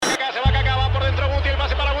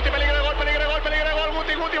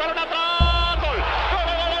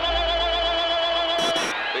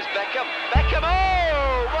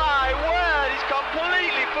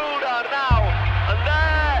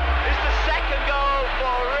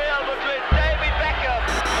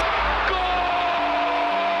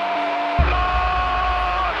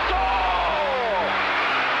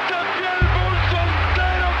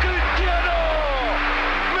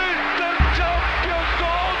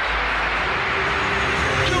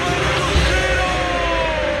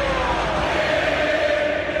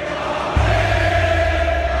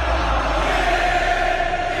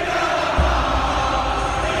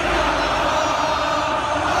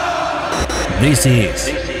This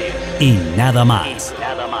is Y Nada Más,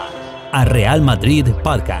 a Real Madrid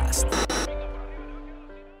Podcast.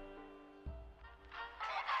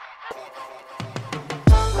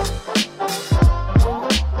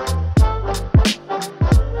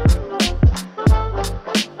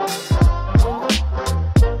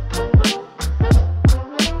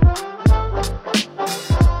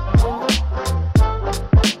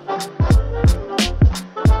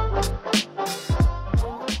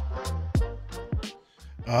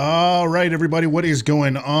 All right, everybody, what is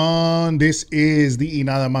going on? This is the Y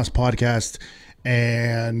Nada Más podcast,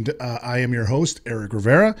 and I am your host, Eric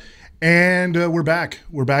Rivera, and we're back.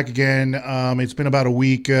 We're back again. It's been about a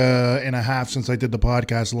week and a half since I did the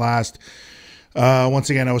podcast last.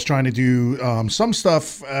 Once again, I was trying to do some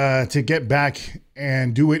stuff to get back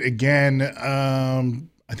and do it again.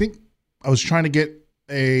 I think I was trying to get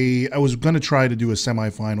I was going to try to do a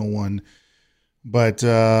semifinal one. But,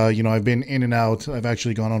 I've been in and out. I've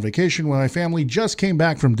actually gone on vacation with my family. Just came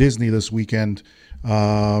back from Disney this weekend.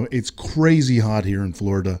 It's crazy hot here in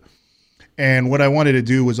Florida. And what I wanted to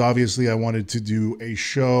do was obviously I wanted to do a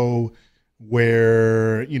show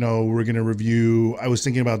where, we're going to review. I was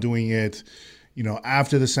thinking about doing it,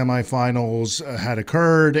 after the semifinals had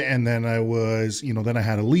occurred. And then then I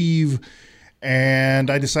had to leave.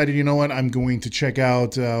 And I decided, I'm going to check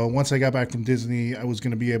out, once I got back from Disney, I was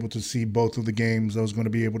going to be able to see both of the games. I was going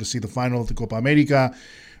to be able to see the final of the Copa America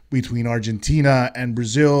between Argentina and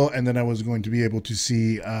Brazil. And then I was going to be able to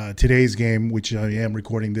see today's game, which I am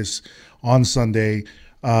recording this on Sunday.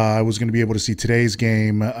 I was going to be able to see today's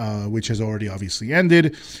game, which has already obviously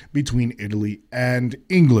ended, between Italy and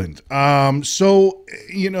England. I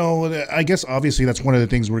guess obviously that's one of the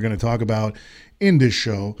things we're going to talk about in this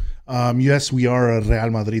show. Yes, we are a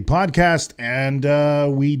Real Madrid podcast, and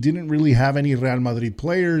we didn't really have any Real Madrid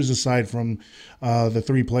players aside from the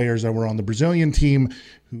three players that were on the Brazilian team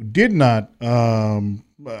who did not, do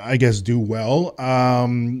well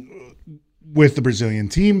with the Brazilian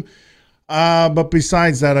team. But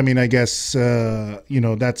besides that,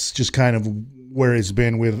 that's just kind of where it's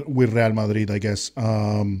been with Real Madrid, I guess.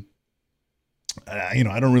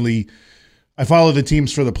 I follow the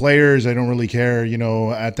teams for the players. I don't really care,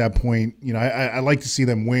 at that point. I like to see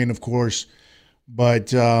them win, of course.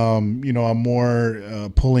 But, I'm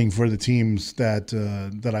more pulling for the teams that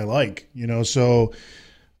I like,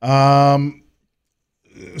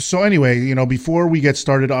 So anyway, before we get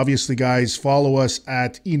started, obviously, guys, follow us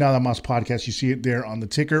at Y Nada Más Podcast. You see it there on the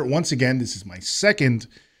ticker. Once again, this is my second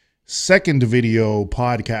video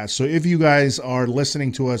podcast. So if you guys are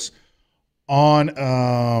listening to us on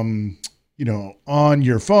on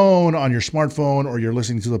your phone, on your smartphone, or you're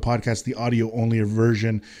listening to the podcast, the audio only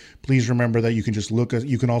version, please remember that you can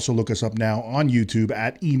you can also look us up now on YouTube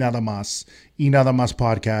at Y Nada Más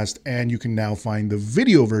Podcast, and you can now find the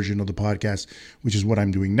video version of the podcast, which is what I'm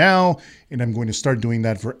doing now. And I'm going to start doing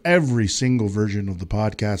that for every single version of the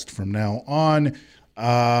podcast from now on.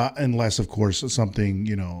 Unless, of course, something,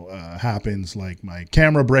 happens like my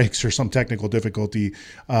camera breaks or some technical difficulty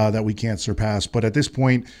that we can't surpass. But at this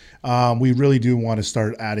point, we really do want to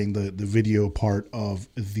start adding the video part of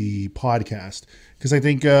the podcast because I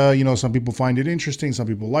think, some people find it interesting. Some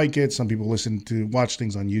people like it. Some people watch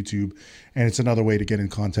things on YouTube. And it's another way to get in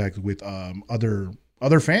contact with other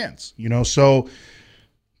fans, so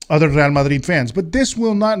other Real Madrid fans. But this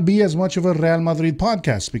will not be as much of a Real Madrid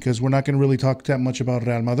podcast because we're not going to really talk that much about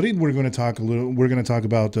Real Madrid. We're going to talk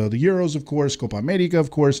about the Euros, of course, Copa America,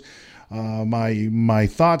 of course, my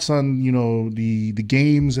thoughts on, the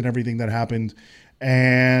games and everything that happened,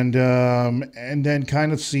 and then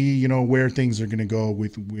kind of see, where things are going to go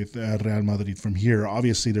with Real Madrid from here.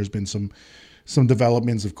 Obviously, there's been some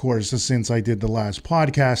developments, of course, since I did the last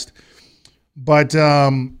podcast. But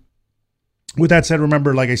with that said,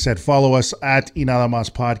 remember, like I said, follow us at Y Nada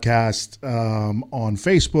Más Podcast on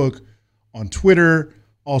Facebook, on Twitter.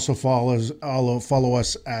 Also follow us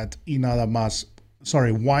at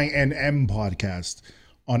YNM Podcast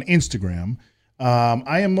on Instagram.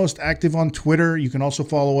 I am most active on Twitter. You can also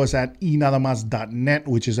follow us at ynadamas.net,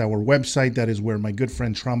 which is our website. That is where my good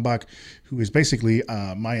friend Trambach, who is basically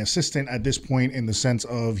my assistant at this point in the sense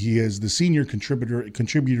of he is the senior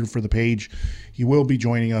contributor for the page. He will be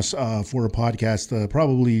joining us for a podcast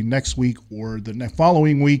probably next week or the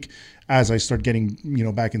following week as I start getting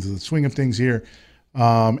back into the swing of things here.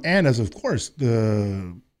 And as, of course,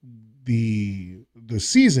 the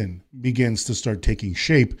season begins to start taking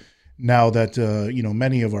shape. Now that,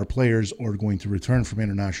 many of our players are going to return from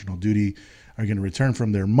international duty, are going to return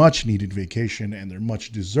from their much-needed vacation and their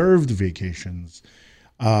much-deserved vacations.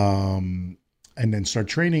 and then start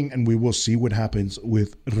training, and we will see what happens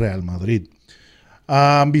with Real Madrid.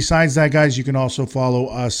 Besides that, guys, you can also follow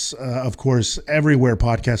us, of course, everywhere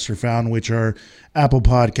podcasts are found, which are Apple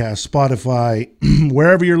Podcasts, Spotify,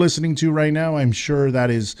 wherever you're listening to right now. I'm sure that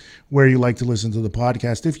is where you like to listen to the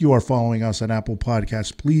podcast. If you are following us on Apple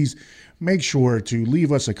Podcasts, please make sure to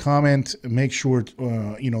leave us a comment. Make sure,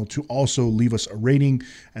 to also leave us a rating,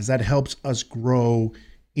 as that helps us grow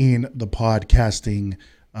in the podcasting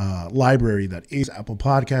library that is Apple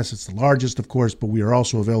Podcasts. It's the largest, of course, but we are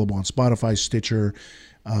also available on Spotify, Stitcher,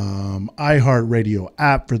 iHeartRadio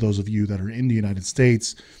app for those of you that are in the United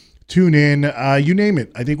States. Tune in, you name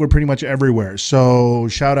it. I think we're pretty much everywhere. So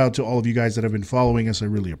shout out to all of you guys that have been following us. I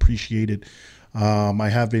really appreciate it. I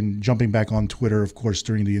have been jumping back on Twitter, of course,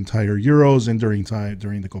 during the entire Euros and during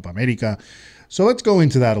the Copa America. So let's go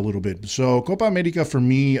into that a little bit. So Copa America for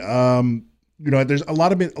me, there's a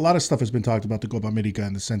lot of stuff has been talked about the Copa America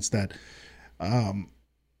in the sense that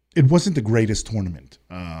it wasn't the greatest tournament.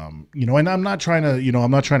 And I'm not trying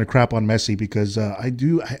to crap on Messi, because I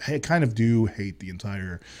kind of do hate the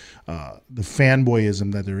entire the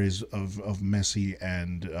fanboyism that there is of Messi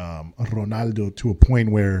and Ronaldo, to a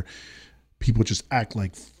point where people just act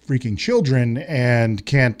like freaking children and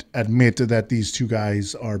can't admit that these two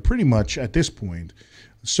guys are pretty much at this point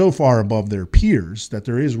so far above their peers that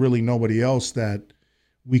there is really nobody else that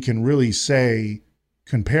we can really say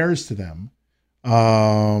compares to them.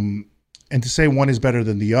 And to say one is better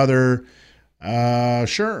than the other,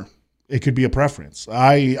 sure, it could be a preference.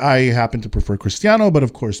 I happen to prefer Cristiano, but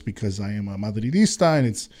of course, because I am a Madridista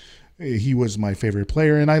and he was my favorite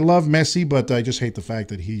player, and I love Messi, but I just hate the fact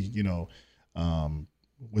that he,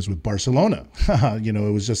 was with Barcelona.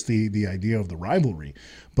 It was just the idea of the rivalry.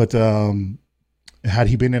 But had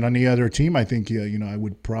he been in any other team, I think, I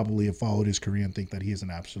would probably have followed his career and think that he is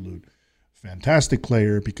an absolute fantastic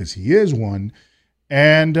player, because he is one.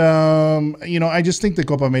 And, I just think the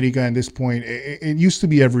Copa America at this point, it used to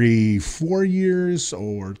be every 4 years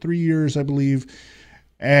or 3 years, I believe.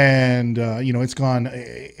 And, it's gone.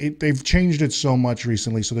 They've changed it so much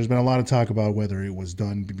recently. So there's been a lot of talk about whether it was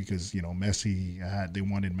done because, they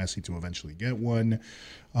wanted Messi to eventually get one,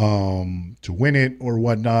 to win it or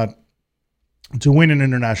whatnot, to win an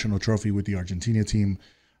international trophy with the Argentina team.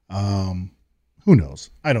 Who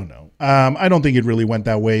knows? I don't know. I don't think it really went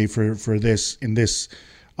that way for this in this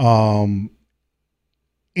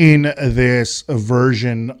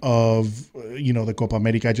version of the Copa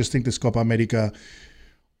America. I just think this Copa America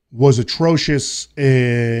was atrocious,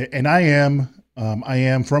 and I am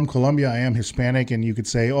from Colombia. I am Hispanic, and you could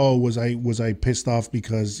say, "Oh, was I pissed off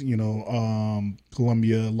because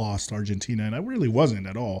Colombia lost Argentina?" And I really wasn't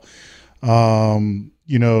at all.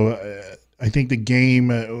 I think the game,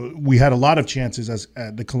 we had a lot of chances as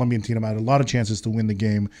the Colombian team had a lot of chances to win the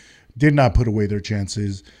game, did not put away their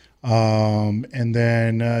chances. And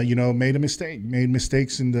then, made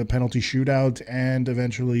mistakes in the penalty shootout. And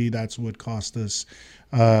eventually that's what cost us,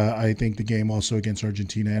 I think, the game also against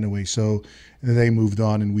Argentina anyway. So they moved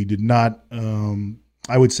on, and we did not,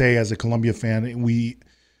 I would say as a Colombia fan, we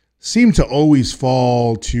seem to always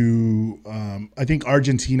fall to, I think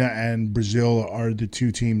Argentina and Brazil are the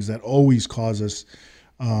two teams that always cause us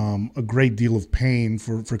a great deal of pain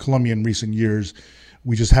for Colombia in recent years.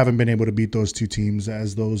 We just haven't been able to beat those two teams,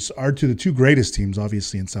 as those are the two greatest teams,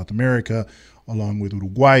 obviously, in South America, along with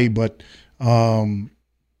Uruguay. But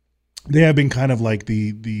they have been kind of like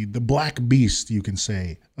the black beast, you can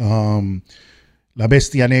say. La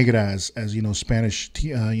Bestia Negra, as Spanish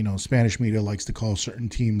media likes to call certain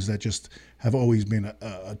teams that just have always been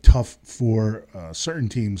tough for certain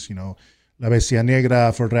teams. La Bestia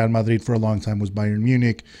Negra for Real Madrid for a long time was Bayern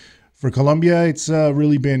Munich. For Colombia, it's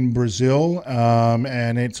really been Brazil,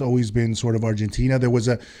 and it's always been sort of Argentina.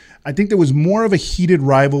 I think there was more of a heated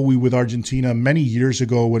rivalry with Argentina many years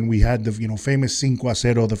ago when we had the famous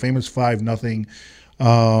 5-0, the famous 5-0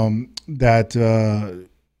 that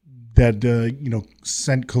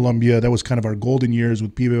sent Colombia. That was kind of our golden years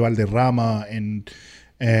with Pibe Valderrama and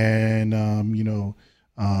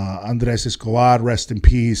Andrés Escobar, rest in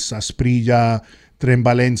peace, Asprilla, Tren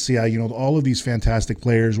Valencia, all of these fantastic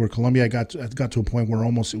players, where Colombia got to a point where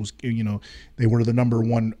almost it was, they were the number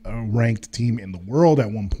one ranked team in the world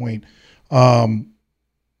at one point. That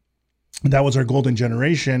was our golden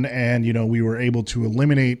generation, and we were able to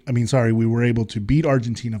beat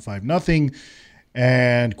Argentina 5-0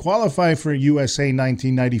 and qualify for USA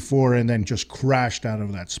 1994, and then just crashed out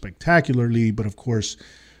of that spectacularly. But of course,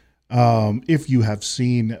 if you have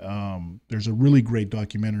seen, there's a really great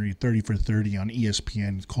documentary, 30 for 30 on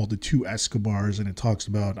ESPN. It's called The Two Escobars, and it talks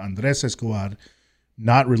about Andrés Escobar,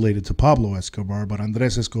 not related to Pablo Escobar, but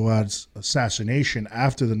Andres Escobar's assassination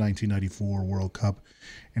after the 1994 World Cup,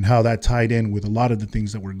 and how that tied in with a lot of the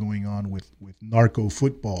things that were going on with narco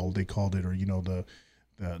football, they called it, or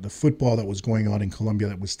the football that was going on in Colombia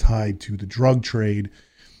that was tied to the drug trade,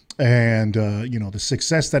 and the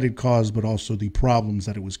success that it caused, but also the problems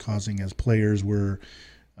that it was causing as players were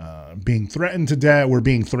being threatened to death, were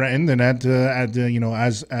being threatened, and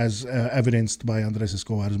as evidenced by Andres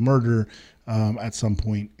Escobar's murder, at some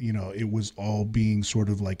point, it was all being sort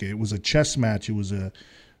of like it was a chess match. It was a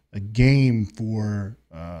game for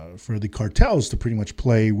the cartels to pretty much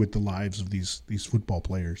play with the lives of these football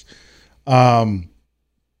players.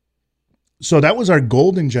 So that was our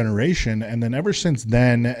golden generation, and then ever since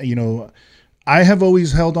then, I have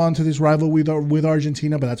always held on to this rivalry with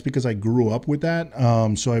Argentina, but that's because I grew up with that.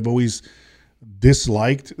 So I've always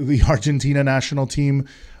disliked the Argentina national team.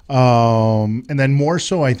 And then more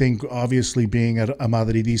so, I think, obviously being a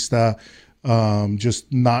Madridista,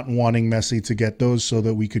 just not wanting Messi to get those so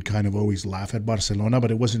that we could kind of always laugh at Barcelona, but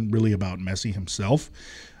it wasn't really about Messi himself.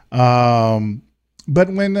 But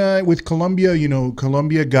when with Colombia,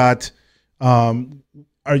 Colombia got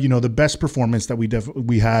the best performance that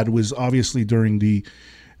we had was obviously during the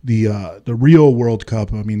Rio World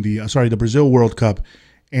Cup. I mean the Brazil World Cup,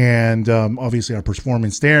 and obviously our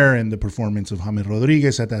performance there and the performance of James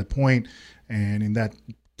Rodriguez at that point, and in that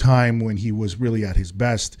time when he was really at his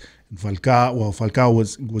best. And Falcao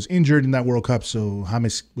was injured in that World Cup, so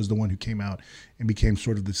James was the one who came out and became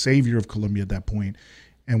sort of the savior of Colombia at that point,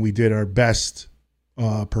 and we did our best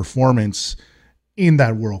performance in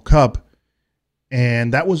that World Cup.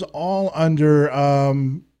 And that was all under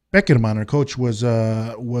Pekerman. Our coach was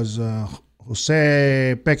Jose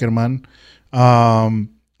Pekerman,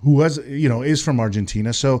 who was is from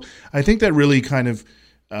Argentina. So I think that really kind of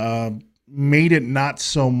made it not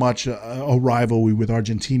so much a rivalry with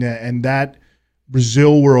Argentina. And that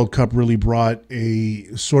Brazil World Cup really brought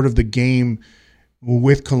a sort of the game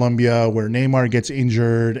with Colombia, where Neymar gets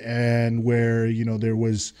injured, and where there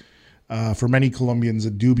was. For many Colombians,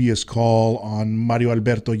 a dubious call on Mario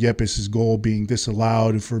Alberto Yepes' goal being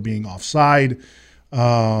disallowed for being offside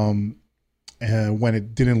when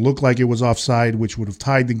it didn't look like it was offside, which would have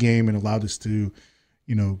tied the game and allowed us to,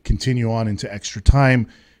 continue on into extra time.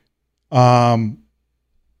 Those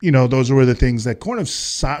were the things that kind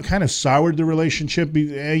of soured the relationship,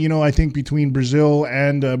 I think, between Brazil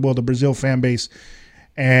and, the Brazil fan base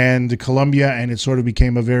and Colombia, and it sort of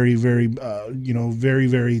became a very, very, very,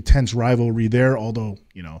 very tense rivalry there. Although,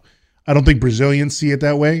 I don't think Brazilians see it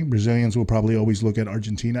that way. Brazilians will probably always look at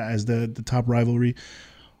Argentina as the top rivalry.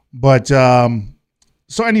 But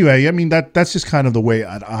so anyway, I mean that's just kind of the way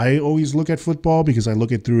I always look at football, because I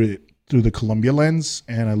look at through the Colombia lens,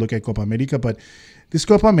 and I look at Copa America. But this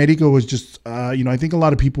Copa America was just, I think a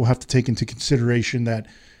lot of people have to take into consideration that.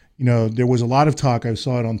 There was a lot of talk, I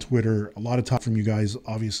saw it on Twitter, a lot of talk from you guys,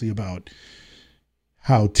 obviously, about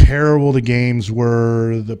how terrible the games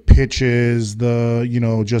were, the pitches,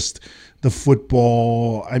 just the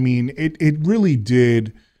football. I mean, it really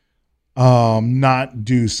did not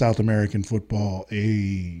do South American football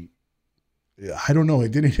I don't know,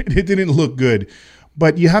 it didn't look good.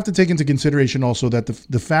 But you have to take into consideration also that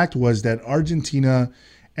the fact was that Argentina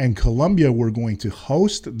and Colombia were going to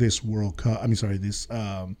host this World Cup. This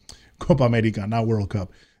Copa America, not World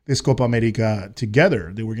Cup. This Copa America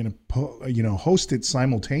together. They were going to, host it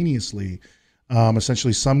simultaneously.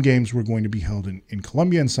 Essentially, some games were going to be held in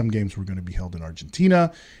Colombia, and some games were going to be held in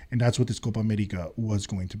Argentina, and that's what this Copa America was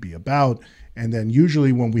going to be about. And then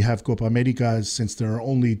usually when we have Copa America, since there are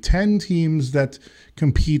only 10 teams that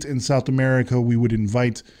compete in South America, we would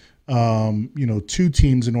invite 2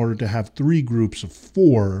 teams in order to have 3 groups of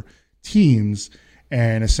 4 teams,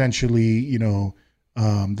 and essentially,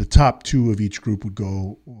 the top 2 of each group would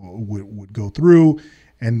go through,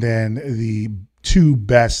 and then the 2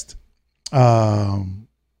 best third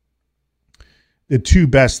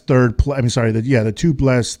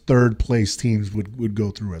place teams would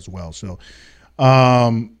go through as well. So,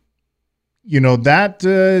 that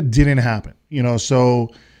didn't happen.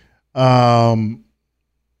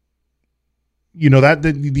 That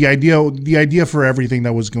the idea for everything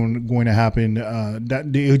that was going to happen,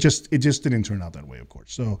 that it just didn't turn out that way, of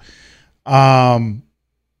course. So,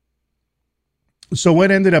 so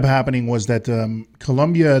what ended up happening was that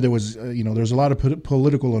Colombia, there was there was a lot of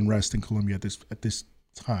political unrest in Colombia at this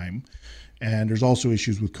time, and there's also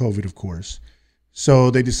issues with COVID, of course.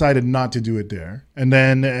 So they decided not to do it there. And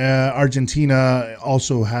then Argentina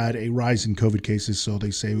also had a rise in COVID cases, so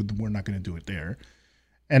they say we're not going to do it there.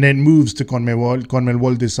 And it moves to CONMEBOL.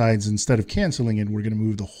 CONMEBOL decides, instead of canceling it, we're going to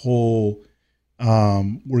move the whole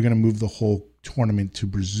we're going to move the whole tournament to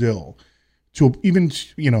Brazil. To even,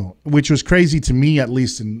 which was crazy to me, at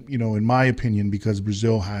least in my opinion, because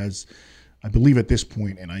Brazil has, I believe at this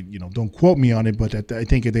point, and I, don't quote me on it, but I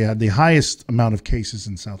think they had the highest amount of cases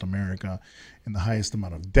in South America and the highest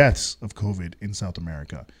amount of deaths of COVID in South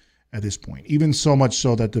America at this point. Even so much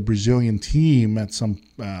so that the Brazilian team at some,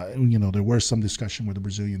 there was some discussion where the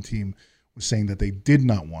Brazilian team was saying that they did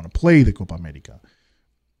not want to play the Copa America.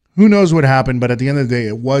 Who knows what happened, but at the end of the day,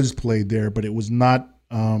 it was played there, but it was not,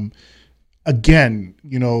 again,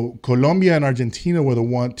 Colombia and Argentina were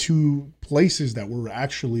the two places that were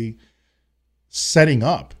actually setting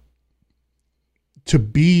up to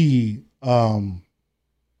be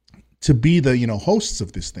the hosts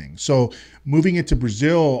of this thing. So moving it to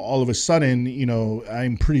Brazil, all of a sudden,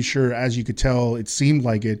 I'm pretty sure, as you could tell, it seemed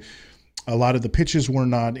like it. A lot of the pitches were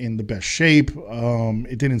not in the best shape.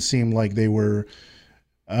 It didn't seem like they were.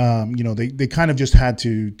 They kind of just had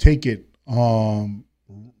to take it.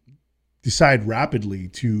 Decide rapidly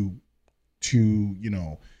to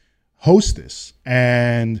host this.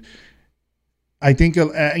 And I think,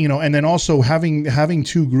 and then also having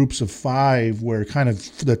two groups of five where kind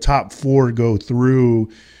of the top four go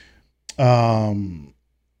through,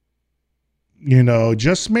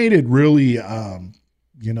 just made it really,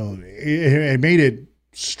 it made it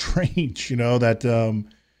strange, that,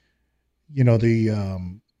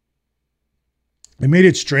 it made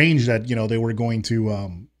it strange that, they were going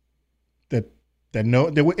to,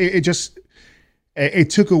 it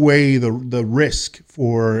took away the risk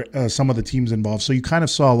for some of the teams involved. So you kind of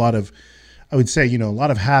saw a lot of, I would say, a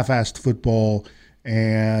lot of half-assed football,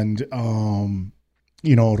 and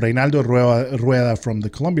Reinaldo Rueda from the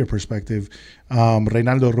Colombia perspective,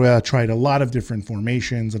 Reinaldo Rueda tried a lot of different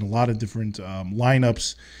formations and a lot of different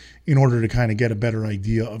lineups in order to kind of get a better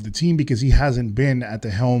idea of the team, because he hasn't been at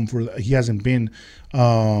the helm of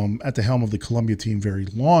the Colombia team very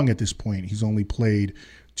long at this point. He's only played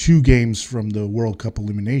 2 games from the World Cup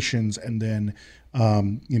eliminations, and then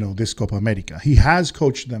this Copa America. He has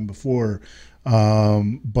coached them before,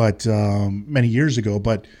 but many years ago,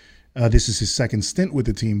 but this is his second stint with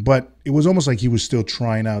the team. But it was almost like he was still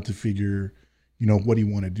trying out to figure what he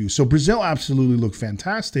wanted to do. So Brazil absolutely looked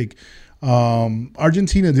fantastic.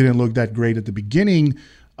 Argentina didn't look that great at the beginning.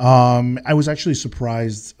 I was actually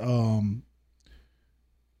surprised. A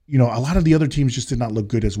lot of the other teams just did not look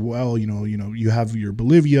good as well. You have your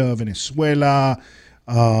Bolivia, Venezuela,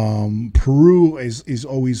 Peru is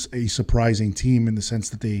always a surprising team in the sense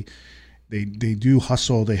that they do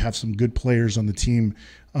hustle. They have some good players on the team,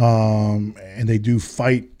 and they do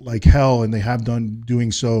fight like hell, and they have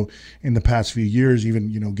doing so in the past few years,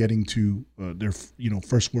 even, getting to their,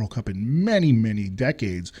 first World Cup in many, many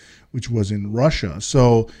decades, which was in Russia.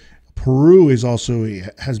 So Peru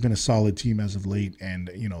has been a solid team as of late, and,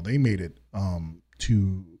 they made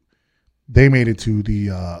it to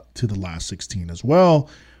the last 16 as well.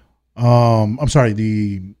 I'm sorry,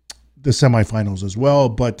 the semifinals as well,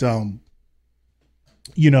 but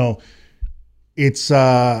it's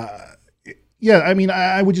I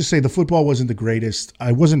would just say the football wasn't the greatest.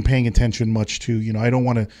 I wasn't paying attention much to, I don't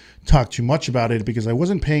want to talk too much about it because I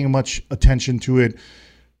wasn't paying much attention to it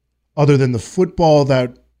other than the football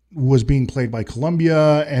that was being played by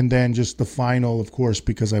Colombia, and then just the final, of course,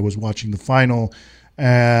 because I was watching the final,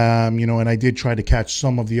 and I did try to catch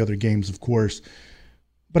some of the other games, of course.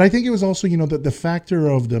 But I think it was also, the factor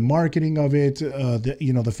of the marketing of it,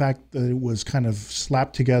 the fact that it was kind of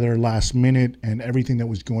slapped together last minute, and everything that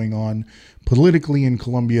was going on politically in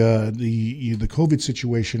Colombia, the COVID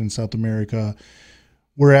situation in South America.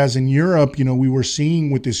 Whereas in Europe, we were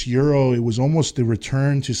seeing with this Euro, it was almost the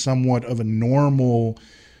return to somewhat of a normal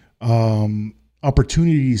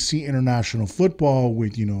opportunity to see international football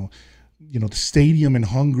with, the stadium in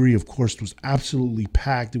Hungary, of course, was absolutely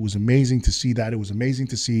packed. It was amazing to see that. It was amazing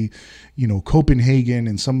to see, Copenhagen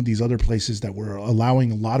and some of these other places that were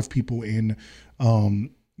allowing a lot of people in.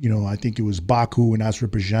 I think it was Baku and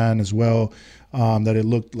Azerbaijan as well, that it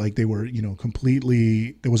looked like they were,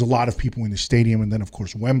 completely, there was a lot of people in the stadium, and then, of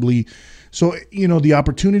course, Wembley. So, the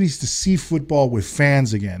opportunities to see football with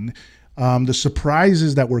fans again, the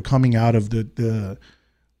surprises that were coming out of the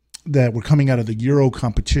Euro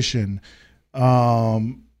competition,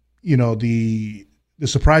 the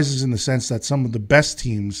surprises in the sense that some of the best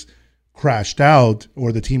teams crashed out,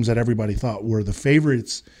 or the teams that everybody thought were the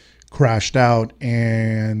favorites crashed out.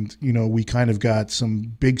 And, we kind of got some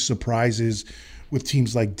big surprises with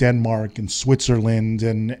teams like Denmark and Switzerland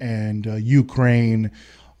and Ukraine,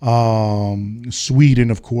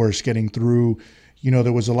 Sweden, of course, getting through.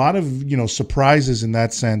 There was a lot of, surprises in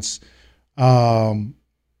that sense.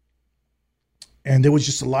 and there was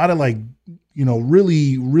just a lot of like,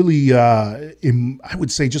 really, really, I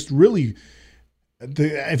would say just really,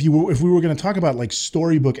 if we were going to talk about like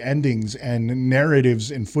storybook endings and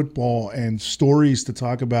narratives in football and stories to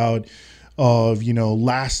talk about of,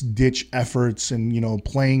 last ditch efforts and,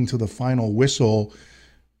 playing to the final whistle,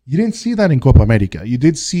 you didn't see that in Copa America. You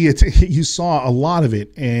did see it. You saw a lot of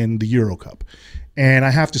it in the Euro Cup. And I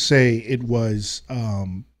have to say it was,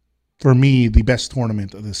 for me, the best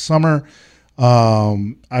tournament of this summer.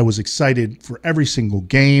 I was excited for every single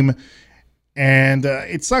game. And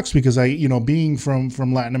it sucks because being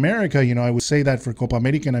from Latin America, I would say that for Copa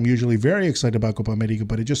America, and I'm usually very excited about Copa America,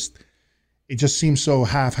 but it just seems so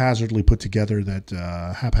haphazardly put together that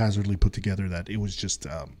it was just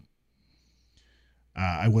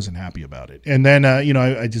I wasn't happy about it. And then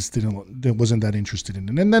I just wasn't that interested in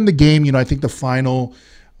it. And then the game, I think the final,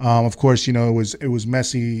 of course, it was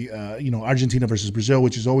Messi, Argentina versus Brazil,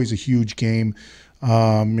 which is always a huge game.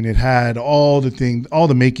 And it had all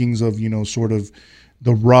the makings of, sort of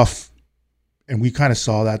the rough, and we kind of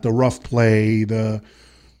saw that, the rough play, but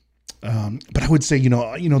I would say,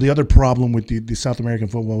 the other problem with the South American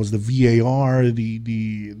football was the VAR,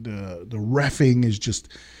 the reffing is just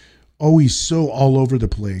always so all over the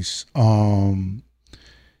place. And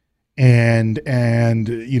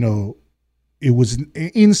it was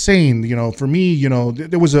insane, for me,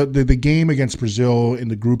 there was the game against Brazil in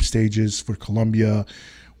the group stages for Colombia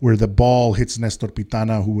where the ball hits Nestor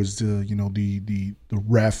Pitana, who was the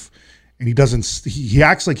ref, and he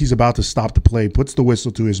acts like he's about to stop the play, puts the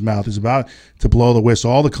whistle to his mouth, is about to blow the whistle.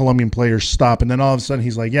 All the Colombian players stop, and then all of a sudden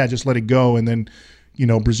he's like, yeah, just let it go. And then,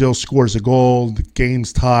 Brazil scores a goal, the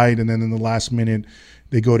game's tied, and then in the last minute,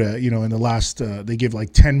 they go to, in the last, they give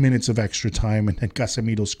like 10 minutes of extra time, and then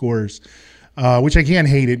Casemiro scores. Which I can't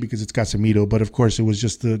hate it because it's Casemiro, but of course it was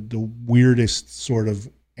just the weirdest sort of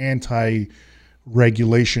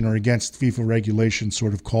anti-regulation or against FIFA regulation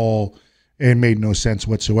sort of call. It made no sense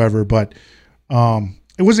whatsoever, but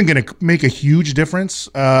it wasn't going to make a huge difference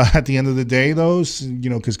at the end of the day, though,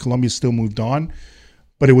 because Colombia still moved on.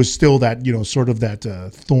 But it was still that, sort of that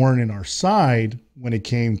thorn in our side when it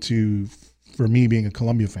came to, for me being a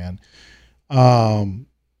Colombia fan, a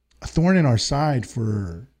thorn in our side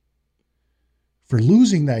for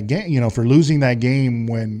losing that game,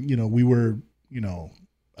 when, we were,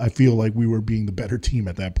 I feel like we were being the better team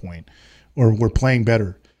at that point, or we're playing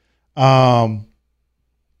better.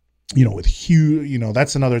 With huge,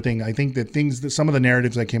 that's another thing. I think that some of the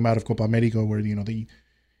narratives that came out of Copa America where,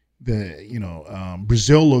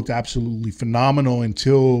 Brazil looked absolutely phenomenal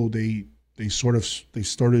until they hit sort of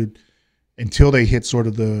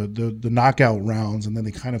the knockout rounds, and then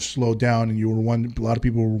they kind of slowed down, and a lot of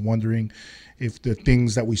people were wondering if the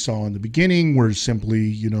things that we saw in the beginning were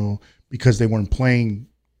simply, because they weren't playing,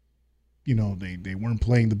 they weren't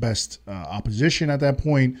playing the best opposition at that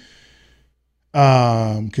point.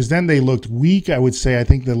 Because then they looked weak, I would say. I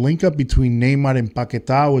think the link up between Neymar and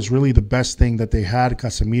Paquetá was really the best thing that they had.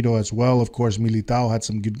 Casemiro as well, of course. Militao had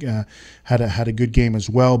some good, had a good game as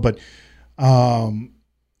well. But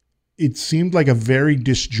it seemed like a very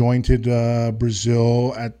disjointed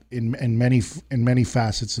Brazil in many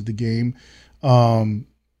facets of the game, in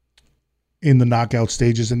the knockout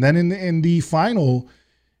stages, and then in the final,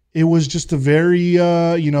 it was just a very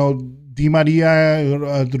Di Maria,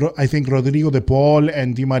 I think Rodrigo de Paul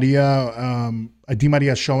and Di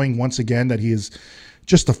Maria showing once again that he is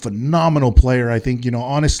just a phenomenal player. I think,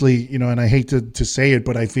 honestly, and I hate to say it,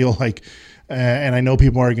 but I feel like, and I know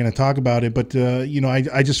people are going to talk about it, but,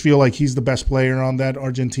 I just feel like he's the best player on that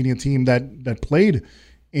Argentina team that played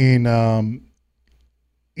in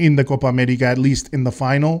the Copa America, at least in the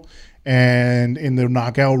final and in the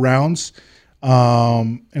knockout rounds.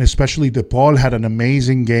 And especially De Paul had an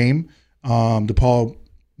amazing game. De Paul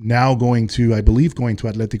now going to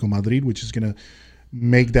Atletico Madrid, which is going to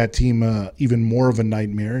make that team even more of a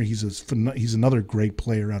nightmare. He's another great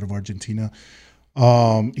player out of Argentina.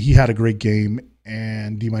 He had a great game,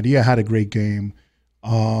 and Di Maria had a great game.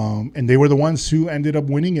 And they were the ones who ended up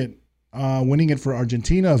winning it for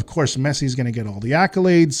Argentina. Of course, Messi's going to get all the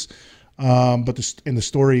accolades. But the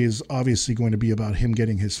story is obviously going to be about him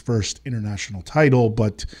getting his first international title.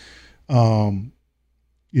 But,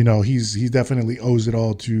 he definitely owes it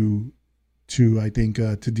all to I think,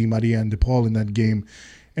 to Di Maria and De Paul in that game.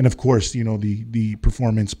 And of course, the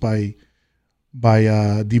performance by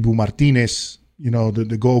Dibu Martinez,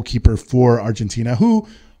 the goalkeeper for Argentina, who,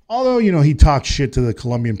 although, he talked shit to the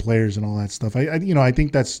Colombian players and all that stuff, I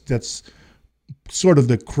think that's sort of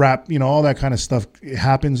the crap, all that kind of stuff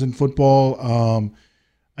happens in football.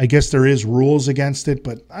 I guess there is rules against it,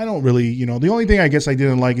 but I don't really, the only thing I guess I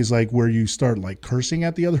didn't like is like where you start like cursing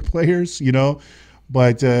at the other players,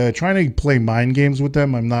 but trying to play mind games with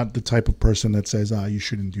them, I'm not the type of person that says, you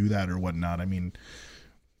shouldn't do that or whatnot. I mean,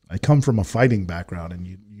 I come from a fighting background,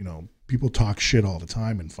 and people talk shit all the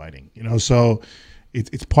time in fighting, so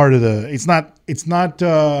it's part of it's not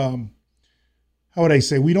how would I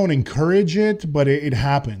say, we don't encourage it, but it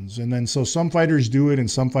happens. And then so some fighters do it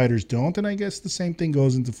and some fighters don't. And I guess the same thing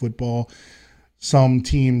goes into football. Some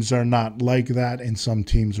teams are not like that, and some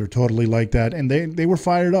teams are totally like that. And they were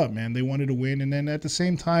fired up, man. They wanted to win. And then at the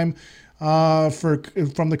same time,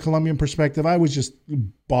 from the Colombian perspective, I was just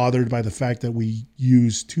bothered by the fact that we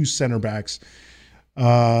used two center backs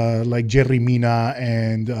like Jerry Mina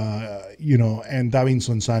and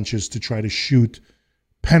Davinson Sanchez to try to shoot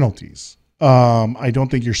penalties. I don't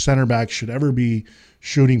think your center back should ever be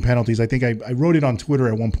shooting penalties. I think I wrote it on Twitter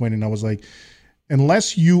at one point, and I was like,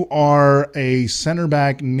 unless you are a center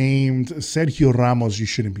back named Sergio Ramos, you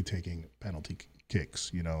shouldn't be taking penalty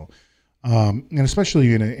kicks, and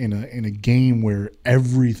especially in a game where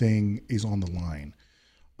everything is on the line.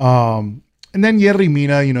 And then Yerry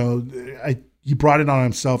Mina, he brought it on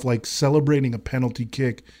himself, like celebrating a penalty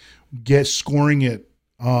kick, scoring it,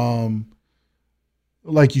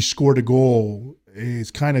 like you scored a goal is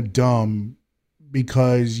kind of dumb,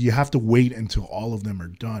 because you have to wait until all of them are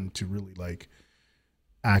done to really like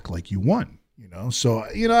act like you won, So,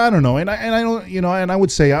 I don't know. And I don't, and I would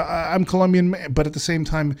say I'm Colombian, but at the same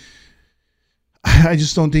time, I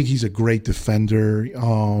just don't think he's a great defender,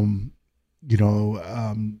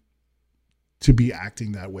 to be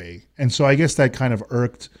acting that way. And so I guess that kind of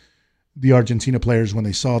irked the Argentina players when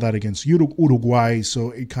they saw that against Uruguay.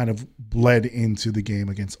 So it kind of bled into the game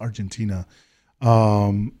against Argentina.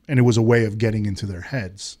 And it was a way of getting into their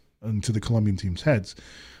heads, into the Colombian team's heads.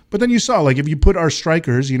 But then you saw, like, if you put our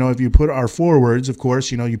strikers, if you put our forwards, of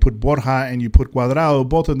course, you put Borja and you put Cuadrado,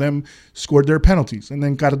 both of them scored their penalties. And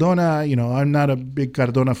then Cardona, I'm not a big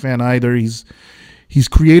Cardona fan either. He's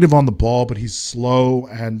creative on the ball, but he's slow.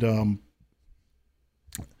 And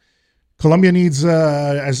Colombia needs,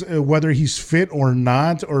 whether he's fit or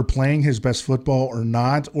not, or playing his best football or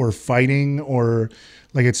not, or fighting, or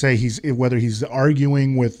like I'd say, whether he's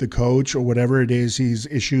arguing with the coach or whatever it is, he's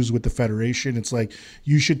issues with the federation. It's like,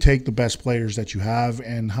 you should take the best players that you have.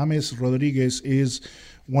 And James Rodriguez is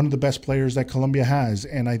one of the best players that Colombia has.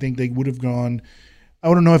 And I think they would have gone,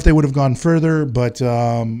 I don't know if they would have gone further, but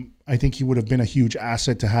I think he would have been a huge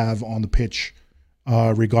asset to have on the pitch.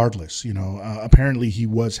 Regardless, apparently he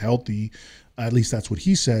was healthy, at least that's what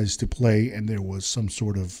he says, to play, and there was some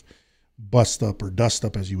sort of bust up or dust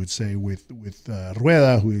up, as you would say, with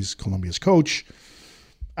Rueda, who is Colombia's coach.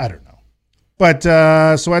 I don't know, but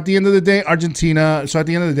so at the end of the day, Argentina. So at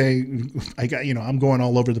the end of the day, I'm going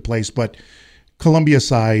all over the place, but Colombia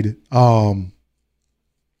side,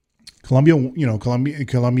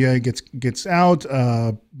 Colombia gets out.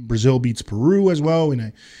 Brazil beats Peru as well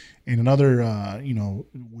in another,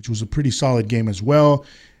 which was a pretty solid game as well.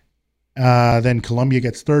 Then Colombia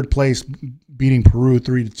gets third place, beating Peru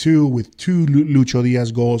 3-2 with 2 Lucho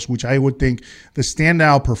Diaz goals, which I would think the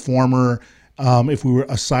standout performer, if we were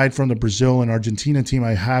aside from the Brazil and Argentina team,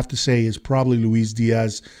 I have to say is probably Luis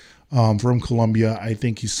Diaz from Colombia. I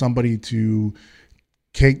think he's somebody to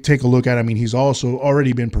take a look at. I mean, he's also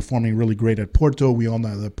already been performing really great at Porto. We all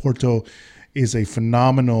know that Porto is a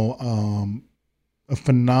phenomenal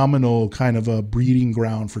kind of a breeding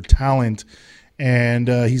ground for talent. And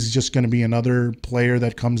he's just going to be another player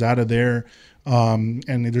that comes out of there. And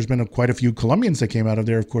there's been quite a few Colombians that came out of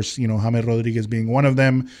there. Of course, James Rodriguez being one of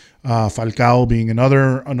them, Falcao being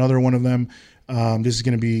another one of them. This is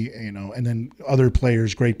going to be, and then other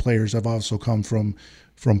players, great players have also come from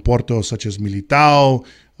Porto, such as Militao,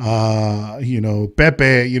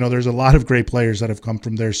 Pepe. There's a lot of great players that have come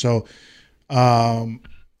from there. So,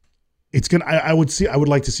 it's gonna. I would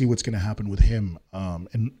like to see what's going to happen with him,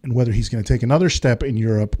 and whether he's going to take another step in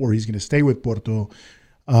Europe or he's going to stay with Porto.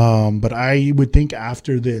 But I would think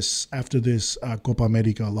after this Copa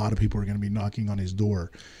America, a lot of people are going to be knocking on his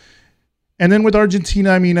door. And then with Argentina,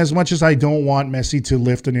 I mean, as much as I don't want Messi to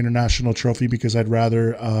lift an international trophy, because I'd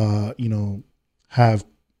rather have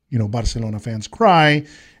Barcelona fans cry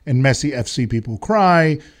and Messi FC people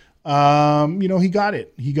cry. He got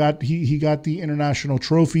it. He got the international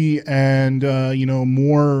trophy, and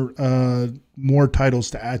more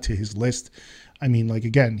titles to add to his list. I mean, like,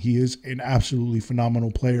 again, he is an absolutely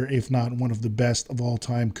phenomenal player, if not one of the best of all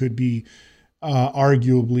time. Could be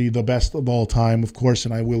arguably the best of all time, of course,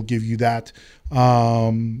 and I will give you that.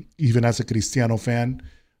 Even as a Cristiano fan,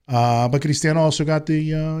 But Cristiano also got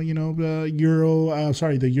the the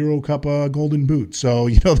Euro Cup Golden Boot. So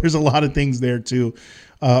there's a lot of things there too.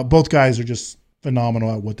 Both guys are just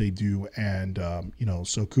phenomenal at what they do, and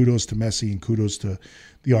so kudos to Messi and kudos to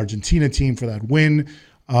the Argentina team for that win.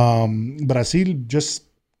 Brazil just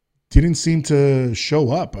didn't seem to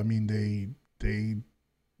show up. I mean,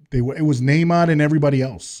 it was Neymar and everybody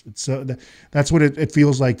else. It's that's what it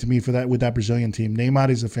feels like to me with that Brazilian team. Neymar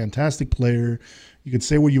is a fantastic player. You could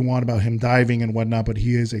say what you want about him diving and whatnot, but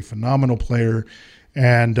he is a phenomenal player,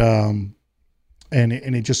 and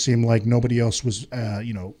it just seemed like nobody else was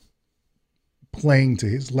playing to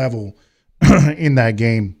his level in that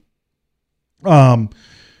game.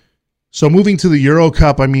 So moving to the Euro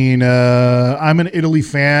Cup, I mean, I'm an Italy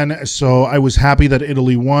fan, so I was happy that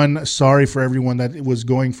Italy won. Sorry for everyone that was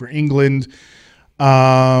going for England.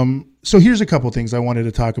 So here's a couple things I wanted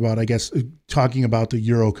to talk about, I guess, talking about the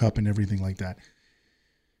Euro Cup and everything like that.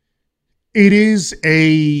 It is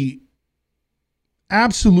a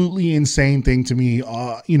absolutely insane thing to me,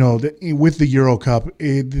 with the Euro Cup.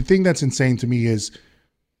 The thing that's insane to me is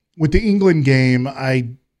with the England game,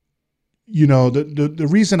 the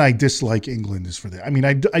reason I dislike England is for that. I mean,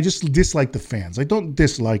 I just dislike the fans. I don't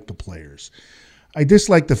dislike the players. I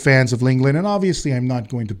dislike the fans of England, and obviously I'm not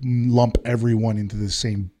going to lump everyone into the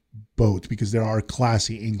same boat because there are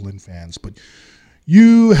classy England fans, but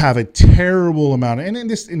you have a terrible amount of,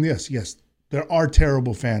 yes, there are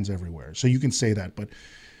terrible fans everywhere. So you can say that, but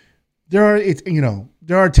there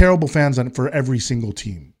are terrible fans for every single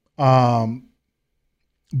team.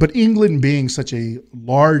 But England being such a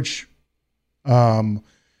large, I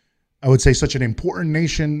would say such an important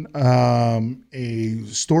nation, a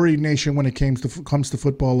storied nation when it comes to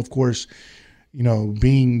football, of course,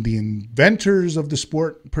 being the inventors of the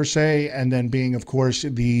sport per se, and then being, of course,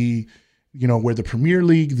 where the Premier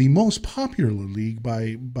League, the most popular league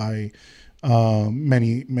by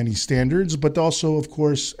many standards, but also, of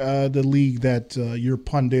course, the league that your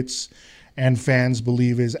pundits and fans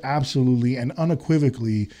believe is absolutely and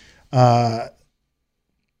unequivocally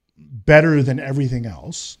better than everything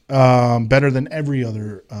else, better than every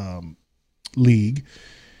other league.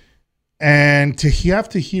 And to have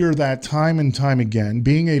to hear that time and time again,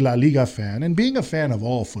 being a La Liga fan and being a fan of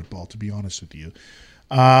all football, to be honest with you,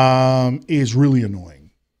 is really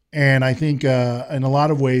annoying. And I think in a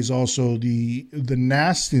lot of ways also the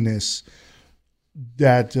nastiness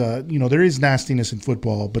that, there is nastiness in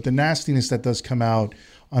football, but the nastiness that does come out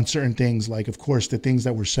on certain things, like, of course, the things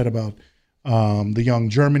that were said about the young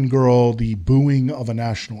German girl, the booing of a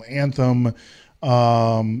national anthem,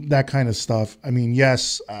 that kind of stuff. I mean,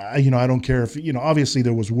 yes, I don't care if, obviously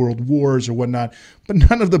there was world wars or whatnot, but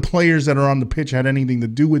none of the players that are on the pitch had anything to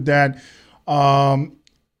do with that. And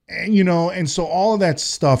so all of that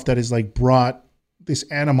stuff that is like brought this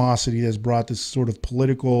animosity, has brought this sort of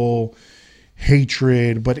political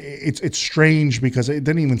hatred, but it's strange because it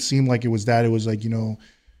didn't even seem like it was that. It was like,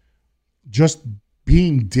 just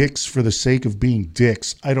being dicks for the sake of being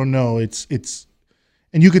dicks. I don't know. It's,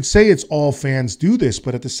 and you could say it's all fans do this,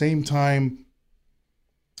 but at the same time,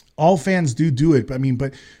 all fans do it.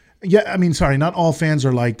 Not all fans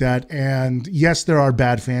are like that. And yes, there are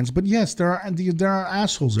bad fans, but yes, there are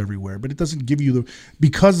assholes everywhere, but it doesn't give you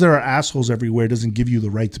because there are assholes everywhere, doesn't give you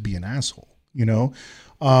the right to be an asshole,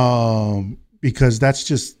 because that's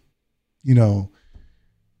just,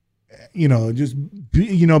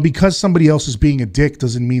 because somebody else is being a dick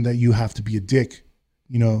doesn't mean that you have to be a dick.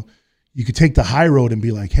 You could take the high road and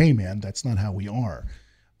be like, hey man, that's not how we are.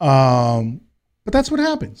 But that's what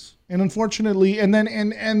happens. And unfortunately, and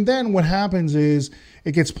then what happens is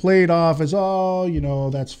it gets played off as,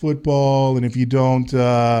 that's football. And if you don't,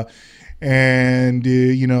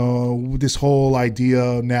 this whole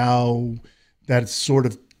idea now that sort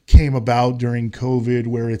of came about during COVID,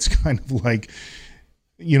 where it's kind of like,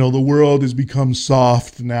 the world has become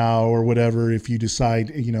soft now or whatever, if you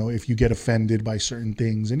decide, if you get offended by certain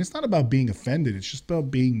things. And it's not about being offended. It's just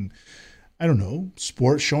about being, I don't know,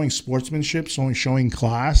 showing sportsmanship, showing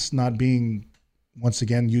class, not being, once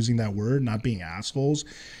again, using that word, not being assholes.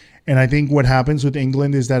 And I think what happens with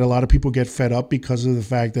England is that a lot of people get fed up because of the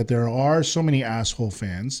fact that there are so many asshole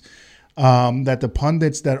fans, that the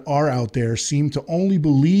pundits that are out there seem to only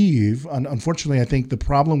believe, unfortunately, I think the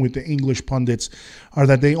problem with the English pundits are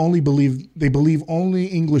that they believe only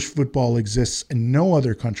English football exists and no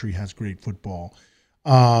other country has great football.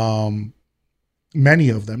 Many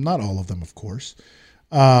of them, not all of them, of course.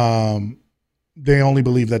 They only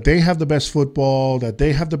believe that they have the best football, that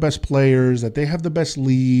they have the best players, that they have the best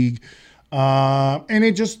league. And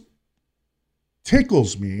it just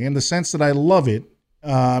tickles me in the sense that I love it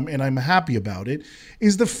and I'm happy about it,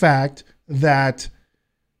 is the fact that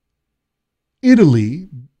Italy,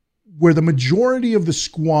 where the majority of the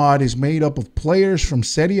squad is made up of players from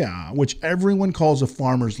Serie A, which everyone calls a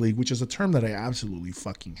farmers league, which is a term that I absolutely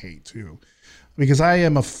fucking hate too, because I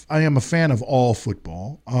am a fan of all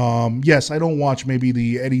football. Yes, I don't watch maybe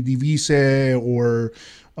the Eredivisie or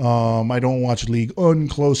I don't watch Ligue 1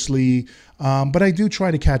 closely, but I do try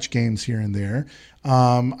to catch games here and there.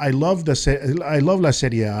 I love La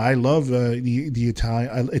Serie A. I love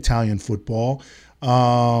the Italian football.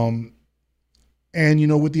 And, you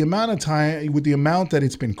know, with the amount of time, with the amount that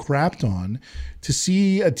it's been crapped on, to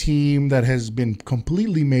see a team that has been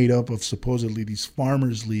completely made up of supposedly these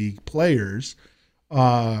Farmers League players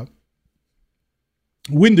win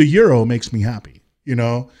the Euro makes me happy, you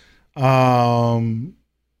know.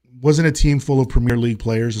 Wasn't a team full of Premier League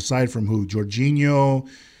players, aside from who? Jorginho,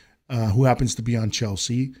 who happens to be on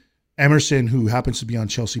Chelsea. Emerson, who happens to be on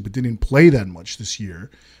Chelsea but didn't play that much this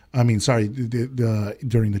year. I mean, sorry,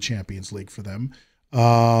 during the Champions League for them.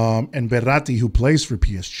 And Berratti, who plays for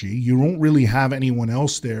PSG. You don't really have anyone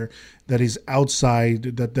else there that is outside,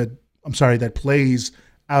 that plays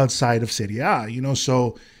outside of Serie A, you know?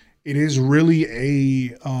 So it is really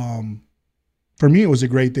for me, it was a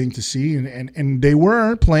great thing to see. And they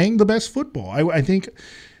were playing the best football. I think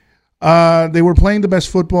they were playing the best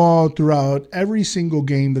football throughout every single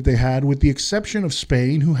game that they had, with the exception of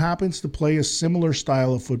Spain, who happens to play a similar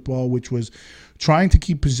style of football, which was trying to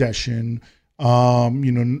keep possession,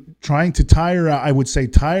 trying to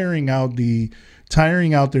tiring out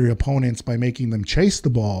their opponents by making them chase the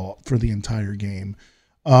ball for the entire game.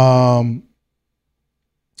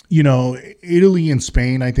 Italy and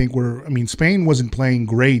Spain, I think Spain wasn't playing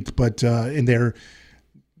great, but they're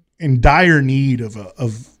in dire need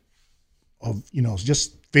of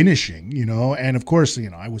just finishing, and of course,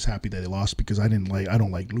 I was happy that they lost because I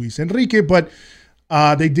don't like Luis Enrique, but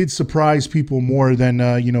they did surprise people more than,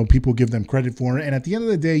 people give them credit for. And at the end of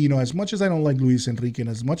the day, as much as I don't like Luis Enrique and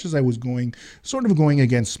as much as I was going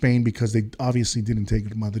against Spain because they obviously didn't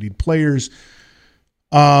take Madrid players,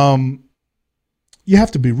 you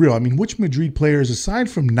have to be real. I mean, which Madrid players, aside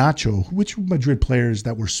from Nacho, which Madrid players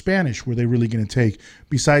that were Spanish were they really going to take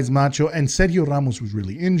besides Nacho? And Sergio Ramos was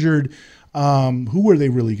really injured. Who were they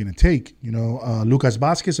really going to take? Lucas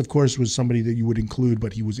Vázquez, of course, was somebody that you would include,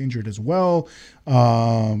 but he was injured as well.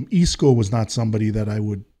 Isco was not somebody that I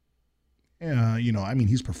would,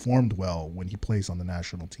 he's performed well when he plays on the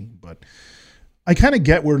national team. But I kind of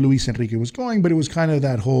get where Luis Enrique was going, but it was kind of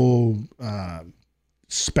that whole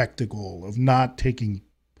spectacle of not taking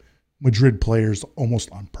Madrid players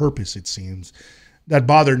almost on purpose, it seems, that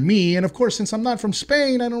bothered me. And of course, since I'm not from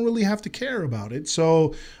Spain, I don't really have to care about it.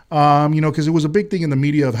 So, because it was a big thing in the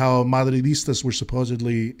media of how Madridistas were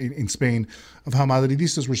supposedly in Spain, of how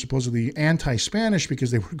Madridistas were supposedly anti-Spanish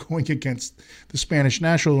because they were going against the Spanish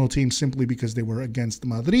national team simply because they were against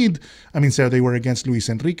Madrid. So they were against Luis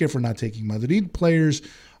Enrique for not taking Madrid players.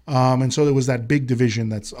 And so there was that big division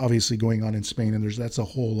that's obviously going on in Spain, and that's a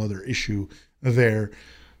whole other issue there.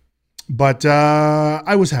 But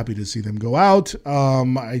I was happy to see them go out.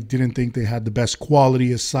 I didn't think they had the best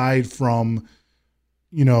quality aside from,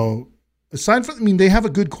 they have a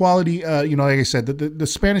good quality, like I said, the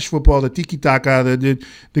Spanish football, the tiki-taka, the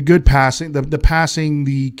good passing, the passing,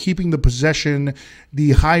 the keeping the possession,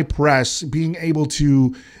 the high press, being able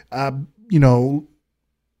to,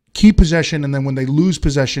 keep possession, and then when they lose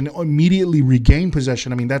possession, immediately regain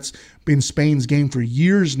possession. That's been Spain's game for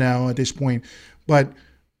years now at this point. But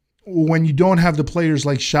when you don't have the players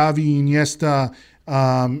like Xavi, Iniesta,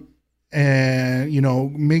 and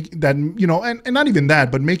make that, and not even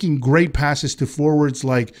that, but making great passes to forwards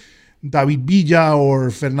like David Villa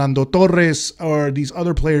or Fernando Torres or these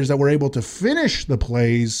other players that were able to finish the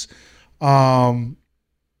plays, that's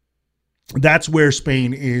where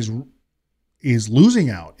Spain is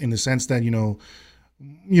losing out, in the sense that, I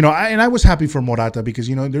was happy for Morata because,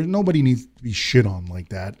 there's nobody needs to be shit on like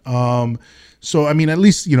that. So, at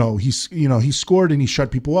least, he scored and he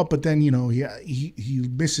shut people up, but then, he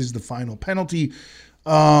misses the final penalty.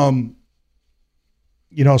 So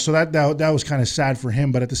that was kind of sad for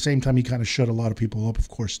him, but at the same time, he kind of shut a lot of people up, of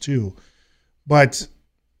course, too. But,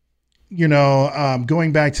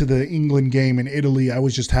 going back to the England game in Italy, I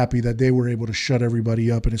was just happy that they were able to shut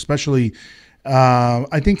everybody up, and especially,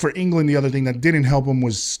 I think for England, the other thing that didn't help them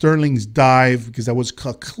was Sterling's dive, because that was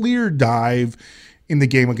a clear dive in the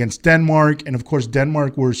game against Denmark. And of course,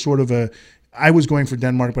 Denmark were sort of I was going for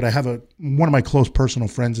Denmark, but I have one of my close personal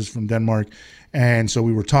friends is from Denmark, and so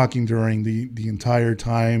we were talking during the entire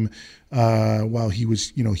time while he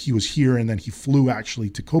was here, and then he flew actually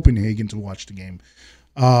to Copenhagen to watch the game,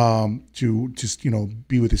 to just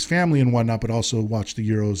be with his family and whatnot, but also watch the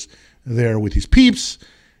Euros there with his peeps.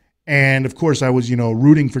 And of course, I was,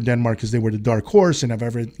 rooting for Denmark because they were the dark horse, and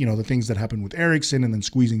the things that happened with Eriksen and then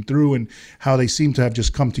squeezing through, and how they seem to have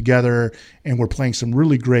just come together and were playing some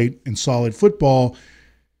really great and solid football.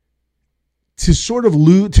 To sort of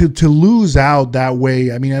lose out that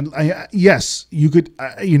way. I mean, yes, you could,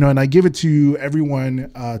 and I give it to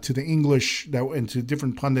everyone, to the English and to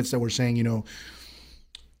different pundits that were saying,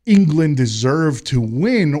 England deserved to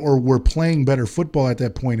win or were playing better football at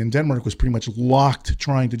that point, and Denmark was pretty much locked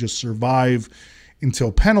trying to just survive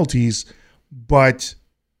until penalties. But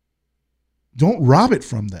don't rob it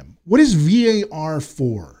from them. What is VAR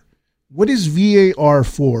for? What is VAR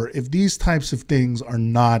for if these types of things are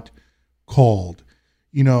not called?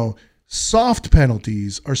 Soft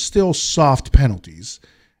penalties are still soft penalties.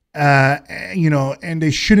 And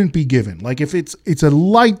they shouldn't be given. Like if it's a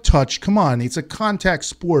light touch, come on, it's a contact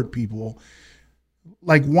sport, people.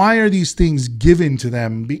 Like, why are these things given to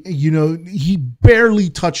them? He barely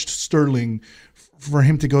touched Sterling for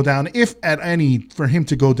him to go down, if at any, for him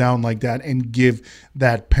to go down like that and give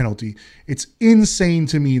that penalty. It's insane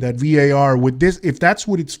to me that VAR with this, if that's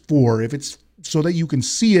what it's for, if it's so that you can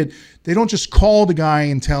see it, they don't just call the guy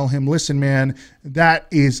and tell him, listen, man, that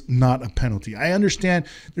is not a penalty. I understand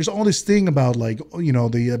there's all this thing about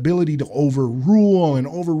the ability to overrule, and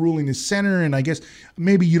overruling the center. And I guess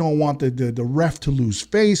maybe you don't want the ref to lose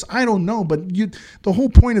face. I don't know. But the whole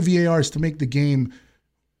point of VAR is to make the game,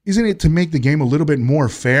 isn't it to make the game a little bit more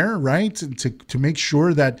fair, right? To make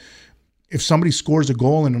sure that if somebody scores a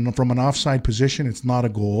goal and from an offside position, it's not a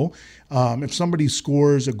goal. If somebody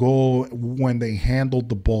scores a goal when they handled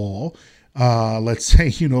the ball, let's say,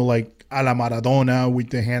 like a la Maradona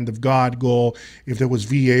with the hand of God goal, if there was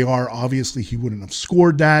VAR, obviously he wouldn't have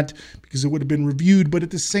scored that because it would have been reviewed. But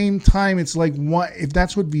at the same time, it's like, what, if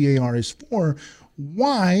that's what VAR is for,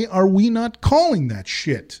 why are we not calling that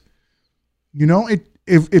shit?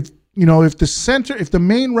 If the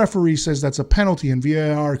main referee says that's a penalty and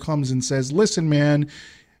VAR comes and says, listen, man,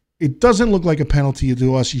 it doesn't look like a penalty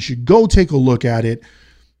to us, you should go take a look at it,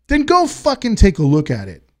 then go fucking take a look at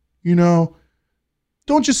it.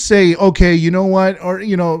 Don't just say, okay, you know what? Or,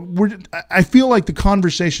 I feel like the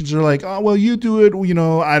conversations are like, oh, well, you do it,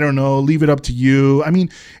 I don't know, leave it up to you. I mean,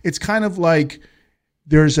 it's kind of like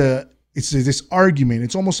it's this argument.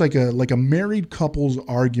 It's almost like a married couple's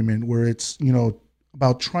argument where it's,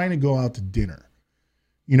 about trying to go out to dinner,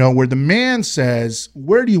 where the man says,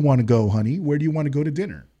 where do you want to go, honey? Where do you want to go to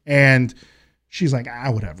dinner? And she's like,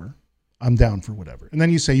 whatever. I'm down for whatever. And then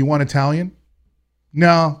you say, you want Italian?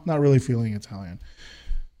 No, not really feeling Italian.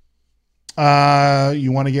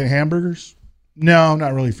 You want to get hamburgers? No,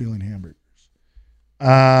 not really feeling hamburgers.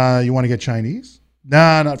 You want to get Chinese?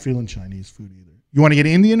 Nah, not feeling Chinese food either. You want to get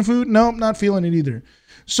Indian food? Nope, not feeling it either.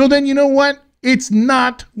 So then you know what? It's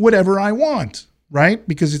not whatever I want. Right?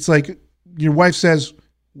 Because it's like your wife says,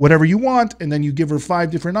 whatever you want, and then you give her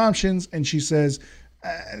 5 different options, and she says,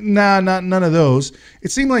 nah, none of those.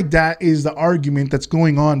 It seemed like that is the argument that's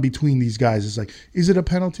going on between these guys. It's like, is it a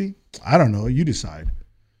penalty? I don't know. You decide.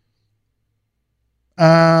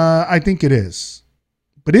 I think it is.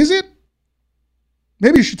 But is it?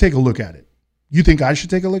 Maybe you should take a look at it. You think I should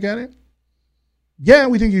take a look at it? Yeah,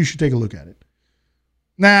 we think you should take a look at it.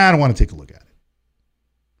 Nah, I don't want to take a look at it.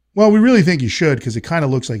 Well, we really think he should because it kind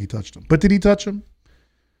of looks like he touched him. But did he touch him?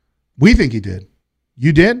 We think he did.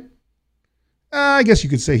 You did? I guess you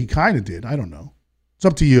could say he kind of did. I don't know. It's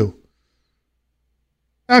up to you.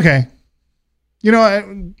 Okay.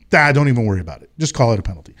 Don't even worry about it. Just call it a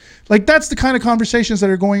penalty. Like, that's the kind of conversations that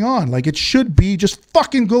are going on. Like, it should be just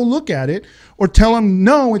fucking go look at it or tell him,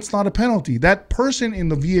 no, it's not a penalty. That person in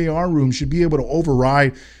the VAR room should be able to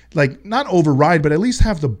override, like, not override, but at least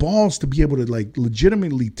have the balls to be able to, like,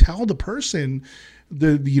 legitimately tell the person,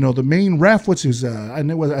 the main ref, what's his,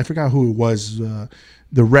 I forgot who it was, the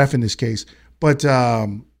ref in this case, but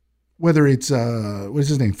whether it's, what's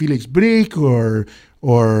his name, Felix Brick or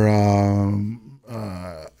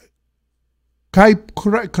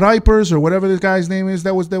Kuipers or whatever this guy's name is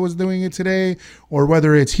that was doing it today, or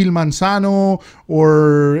whether it's Gil Manzano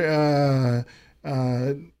or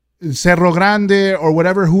Cerro Grande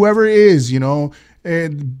or whoever it is,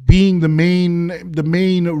 being the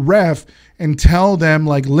main ref, and tell them,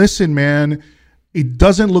 like, listen, man, it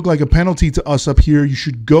doesn't look like a penalty to us up here. You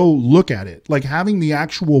should go look at it. Like, having the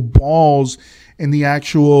actual balls and the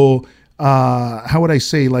actual, how would I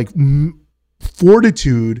say, like,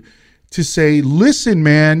 fortitude to say, listen,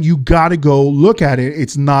 man, you got to go look at it.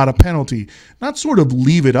 It's not a penalty. Not sort of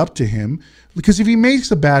leave it up to him, because if he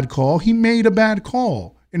makes a bad call, he made a bad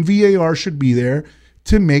call. And VAR should be there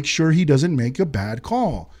to make sure he doesn't make a bad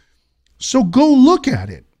call. So go look at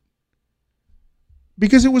it.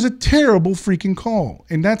 Because it was a terrible freaking call.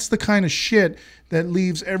 And that's the kind of shit that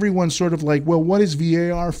leaves everyone sort of like, well, what is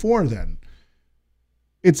VAR for then?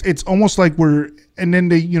 It's almost like and then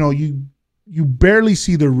they, you barely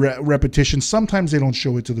see the repetition. Sometimes they don't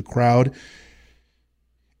show it to the crowd.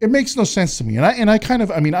 It makes no sense to me. And I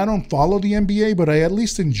don't follow the NBA, but I at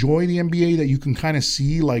least enjoy the NBA, that you can kind of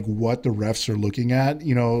see like what the refs are looking at,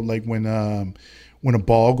 like when a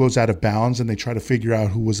ball goes out of bounds and they try to figure out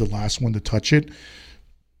who was the last one to touch it.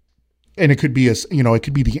 And it could be it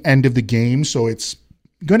could be the end of the game. So it's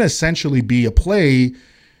going to essentially be a play,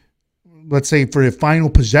 let's say for a final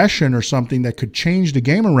possession or something, that could change the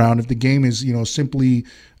game around if the game is, simply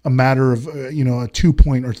a matter of, a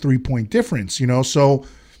 2-point or 3-point difference, So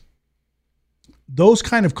those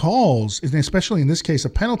kind of calls, and especially in this case, a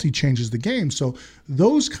penalty changes the game. So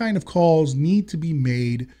those kind of calls need to be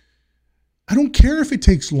made. I don't care if it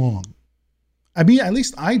takes long. I mean, at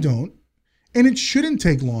least I don't. And it shouldn't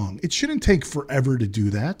take long. It shouldn't take forever to do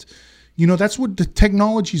that. That's what the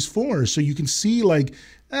technology's for. So you can see like,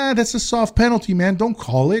 that's a soft penalty, man. Don't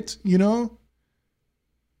call it, And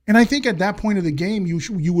I think at that point of the game,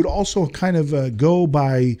 you would also kind of go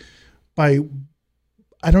by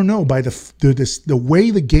I don't know, by the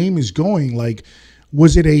way the game is going. Like,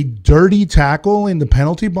 was it a dirty tackle in the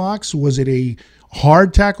penalty box? Was it a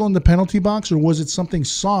hard tackle in the penalty box? Or was it something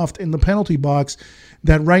soft in the penalty box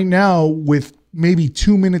that right now, with maybe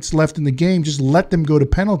 2 minutes left in the game, just let them go to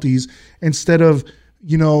penalties instead of,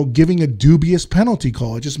 giving a dubious penalty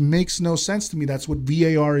call? It just makes no sense to me. That's what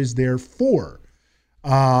VAR is there for.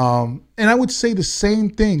 And I would say the same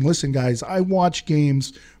thing. Listen, guys, I watch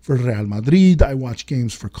games for Real Madrid. I watch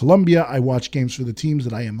games for Colombia. I watch games for the teams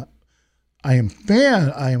that I am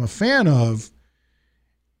a fan of.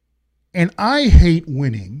 And I hate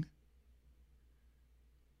winning.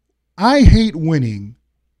 I hate winning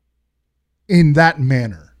in that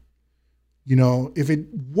manner. If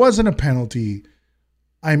it wasn't a penalty,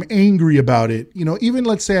 I'm angry about it. Even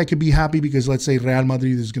let's say I could be happy because let's say Real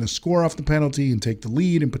Madrid is going to score off the penalty and take the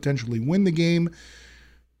lead and potentially win the game.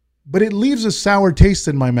 But it leaves a sour taste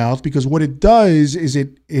in my mouth, because what it does is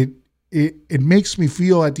it makes me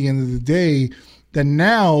feel at the end of the day that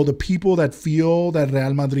now the people that feel that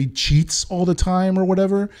Real Madrid cheats all the time or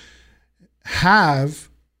whatever have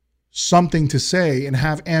something to say and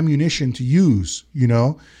have ammunition to use,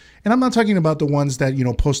 And I'm not talking about the ones that,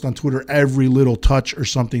 post on Twitter every little touch or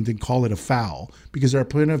something to call it a foul, because there are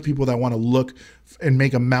plenty of people that want to look and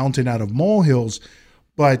make a mountain out of molehills.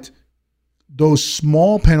 But those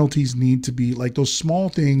small penalties need to be, like, those small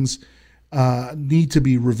things need to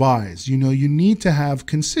be revised. You need to have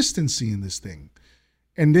consistency in this thing.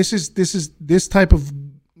 And this type of,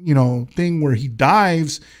 thing where he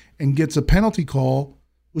dives and gets a penalty call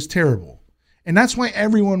was terrible. And that's why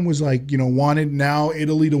everyone was like, wanted now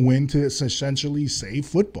Italy to win to essentially save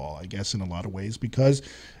football, I guess, in a lot of ways, because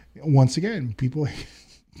once again, people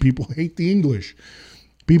hate the English.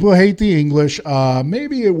 People hate the English.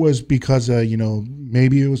 Maybe it was because,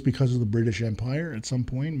 maybe it was because of the British Empire at some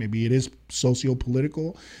point. Maybe it is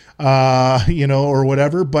socio-political, or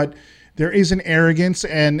whatever. But there is an arrogance,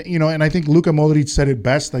 and and I think Luka Modric said it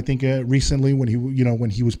best. I think recently when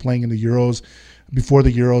he was playing in the Euros, before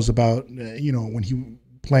the Euros, about when he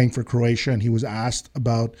playing for Croatia, and he was asked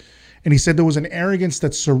about, and he said there was an arrogance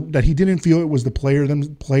that he didn't feel it was the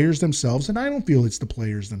players themselves, and I don't feel it's the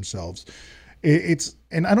players themselves.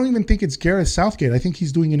 And I don't even think it's Gareth Southgate. I think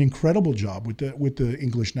he's doing an incredible job with the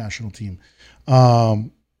English national team.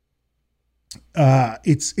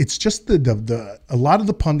 It's just a lot of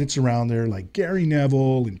the pundits around there, like Gary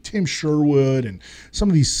Neville and Tim Sherwood and some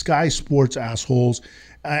of these Sky Sports assholes,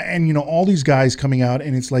 and all these guys coming out,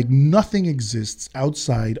 and it's like nothing exists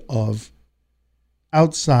outside of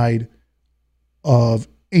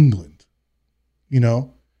England,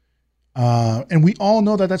 and we all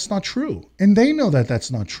know that that's not true, and they know that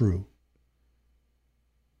that's not true.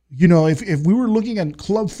 If we were looking at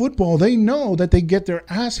club football, they know that they get their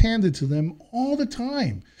ass handed to them all the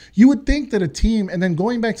time. You would think that a team, and then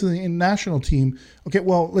going back to the national team, okay,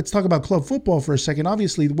 well, let's talk about club football for a second.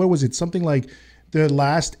 Obviously, what was it? Something like the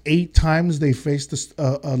last 8 times they faced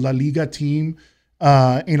a La Liga team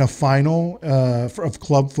in a final of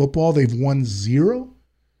club football, they've won 0,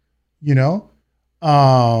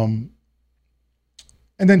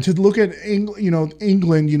 And then to look at England,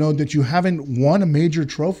 that you haven't won a major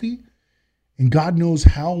trophy in God knows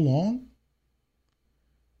how long,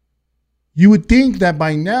 you would think that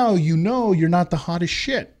by now you know you're not the hottest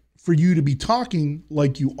shit for you to be talking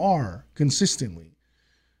like you are consistently,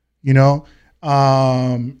 you know?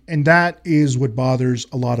 And that is what bothers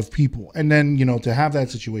a lot of people. And then, you know, to have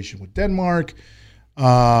that situation with Denmark,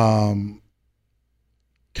 kind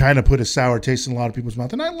of put a sour taste in a lot of people's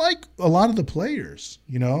mouth. And I like a lot of the players,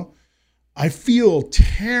 you know. I feel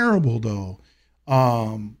terrible, though.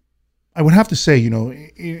 I would have to say, you know,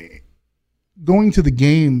 going to the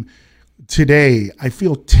game today, I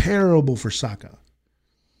feel terrible for Saka.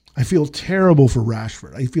 I feel terrible for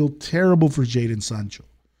Rashford. I feel terrible for Jadon Sancho.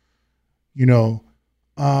 You know,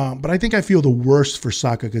 but I think I feel the worst for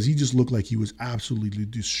Saka because he just looked like he was absolutely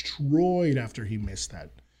destroyed after he missed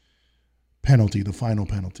that penalty, the final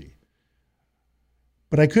penalty.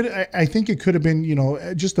 But I think it could have been, you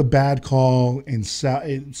know, just a bad call, and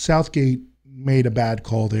Southgate made a bad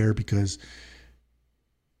call there because,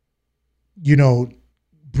 you know,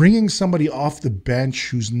 bringing somebody off the bench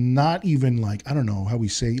who's not even like, I don't know how we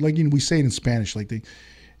say, like, you know, we say it in Spanish, like they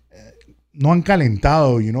no han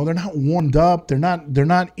calentado, you know, they're not warmed up. They're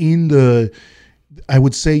not in the, I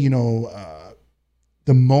would say, you know,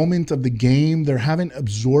 the moment of the game. They haven't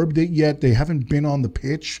absorbed it yet. They haven't been on the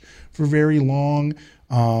pitch for very long.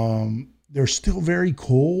 They're still very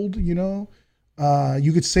cold, you know.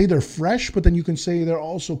 You could say they're fresh, but then you can say they're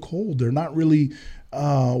also cold. They're not really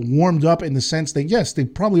warmed up in the sense that, yes, they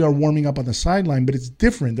probably are warming up on the sideline, but it's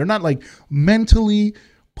different. They're not like mentally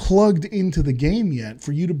plugged into the game yet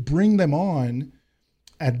for you to bring them on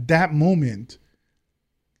at that moment.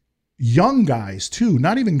 Young guys too,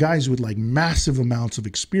 not even guys with like massive amounts of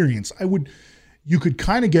experience. You could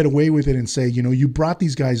kind of get away with it and say, you know, you brought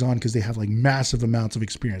these guys on because they have like massive amounts of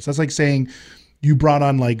experience. That's like saying you brought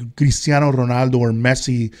on like Cristiano Ronaldo or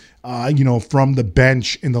Messi, you know, from the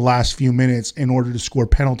bench in the last few minutes in order to score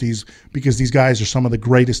penalties because these guys are some of the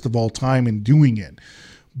greatest of all time in doing it.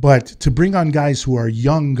 But to bring on guys who are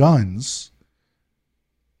young guns,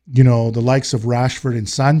 you know, the likes of Rashford and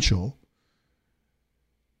Sancho,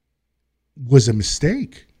 was a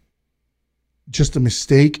mistake. Just a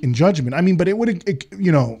mistake in judgment. I mean, but it would,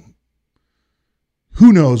 you know,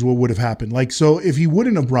 who knows what would have happened. Like, so if he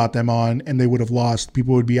wouldn't have brought them on and they would have lost,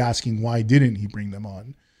 people would be asking, why didn't he bring them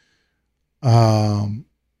on?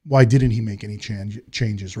 Why didn't he make any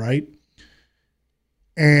changes, right?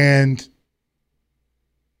 And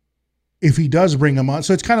if he does bring them on,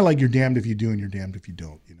 so it's kind of like you're damned if you do and you're damned if you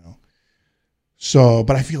don't, you know? So,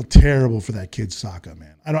 but I feel terrible for that kid Saka,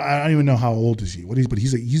 man. I don't even know how old is he. But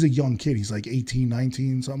he's a young kid. He's like 18,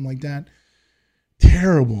 19, something like that.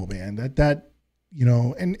 Terrible, man. That you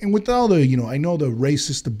know, and with all the, you know, I know the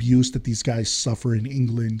racist abuse that these guys suffer in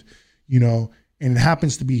England, you know, and it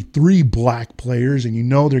happens to be 3 black players, and you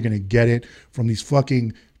know they're gonna get it from these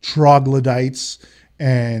fucking troglodytes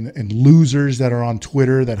and losers that are on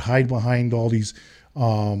Twitter that hide behind all these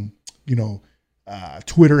you know,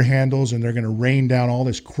 Twitter handles, and they're going to rain down all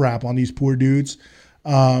this crap on these poor dudes.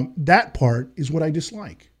 That part is what I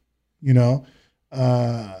dislike, you know.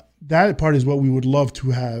 That part is what we would love to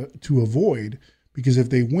have to avoid, because if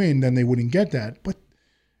they win, then they wouldn't get that. But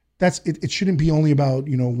that's it. It shouldn't be only about,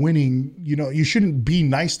 you know, winning. You know, you shouldn't be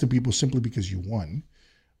nice to people simply because you won,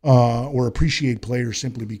 or appreciate players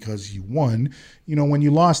simply because you won. You know, when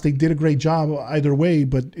you lost, they did a great job either way,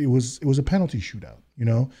 but it was a penalty shootout, you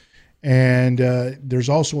know. And there's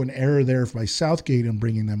also an error there by Southgate in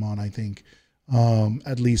bringing them on, I think,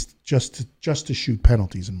 at least just to shoot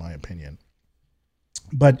penalties, in my opinion.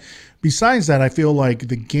 But besides that, I feel like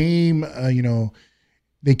the game, you know,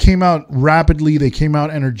 they came out rapidly. They came out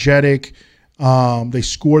energetic. They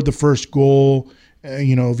scored the first goal,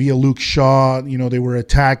 you know, via Luke Shaw. You know, they were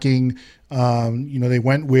attacking. You know, they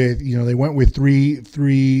went with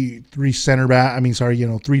three center back. I mean, sorry, you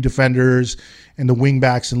know, 3 defenders and the wing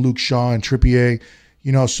backs and Luke Shaw and Trippier.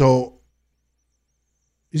 You know, so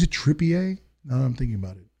is it Trippier? Now that I'm thinking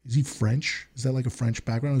about it, is he French? Is that like a French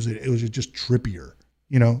background? Or was it just Trippier?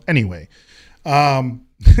 You know, anyway.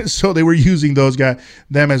 So they were using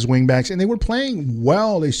them as wing backs, and they were playing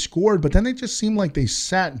well. They scored, but then they just seemed like they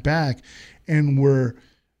sat back and were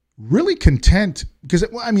really content, because,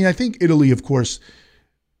 I mean, I think Italy, of course,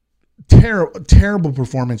 terrible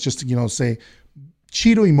performance. Just to, you know, say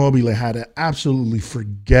Ciro Immobile had an absolutely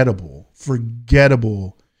forgettable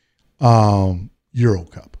Euro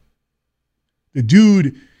Cup. The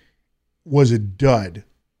dude was a dud,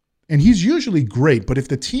 And he's usually great, but if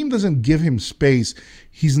the team doesn't give him space,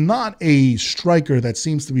 he's not a striker that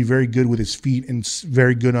seems to be very good with his feet and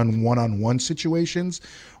very good on one-on-one situations,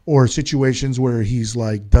 or situations where he's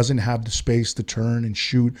like doesn't have the space to turn and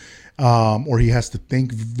shoot, or he has to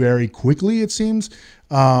think very quickly. It seems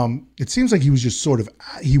like he was just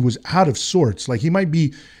he was out of sorts. Like he might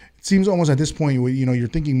be. It seems almost at this point, you're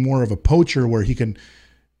thinking more of a poacher where he can,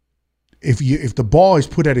 if the ball is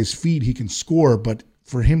put at his feet, he can score, but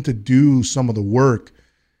for him to do some of the work,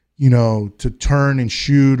 to turn and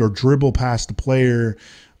shoot or dribble past the player,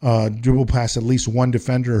 dribble past at least one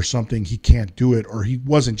defender or something, he can't do it, or he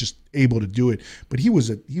wasn't just able to do it. But he was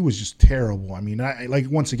just terrible. I mean,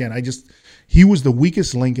 he was the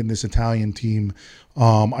weakest link in this Italian team.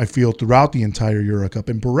 I feel throughout the entire Euro Cup.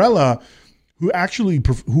 And Barella,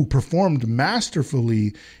 who performed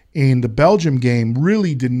masterfully in the Belgium game,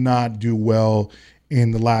 really did not do well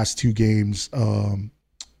in the last two games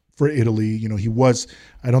for Italy.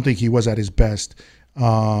 I don't think he was at his best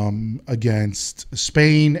against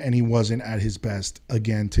Spain, and he wasn't at his best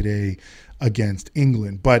again today against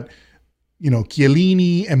England. But,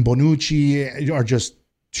 Chiellini and Bonucci are just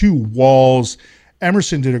two walls.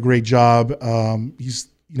 Emerson did a great job. He's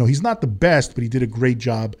not the best, but he did a great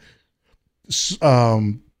job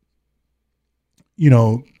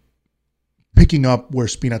picking up where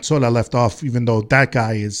Spinazzola left off, even though that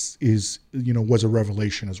guy was a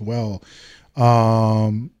revelation as well.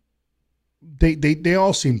 They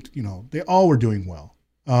all seemed, they all were doing well.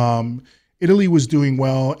 Italy was doing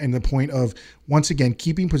well, and the point of, once again,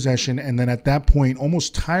 keeping possession, and then at that point,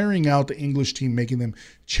 almost tiring out the English team, making them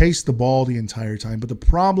chase the ball the entire time. But the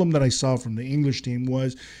problem that I saw from the English team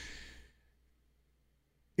was,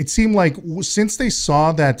 it seemed like since they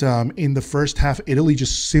saw that in the first half, Italy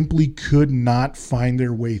just simply could not find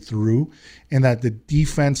their way through, and that the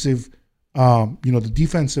defensive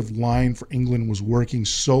line for England was working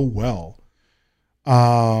so well.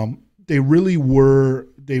 They really were.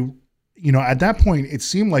 At that point, it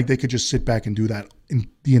seemed like they could just sit back and do that in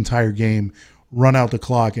the entire game, run out the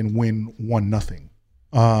clock, and win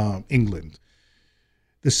 1-0. England.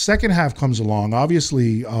 The second half comes along.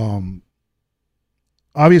 Obviously,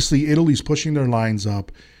 Italy's pushing their lines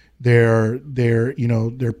up. They're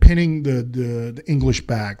pinning the English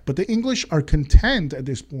back, but the English are content at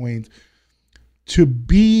this point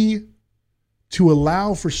to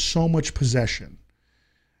allow for so much possession.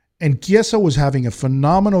 And Chiesa was having a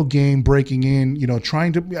phenomenal game, breaking in,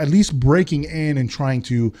 trying to at least breaking in and trying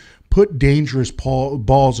to put dangerous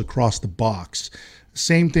balls across the box.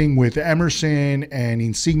 Same thing with Emerson and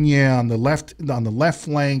Insigne on the left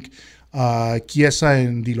flank. Chiesa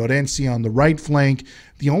and Di Lorenzi on the right flank.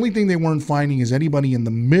 The only thing they weren't finding is anybody in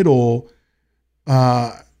the middle,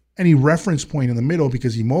 any reference point in the middle,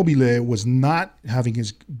 because Immobile was not having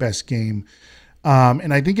his best game.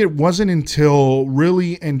 And I think it wasn't until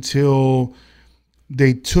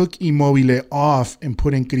they took Immobile off and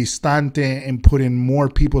put in Cristante and put in more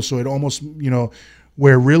people, so it almost,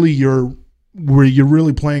 where you're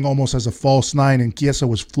really playing almost as a false nine, and Chiesa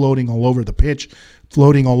was floating all over the pitch,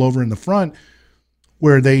 floating all over in the front,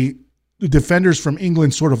 where the defenders from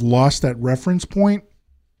England sort of lost that reference point.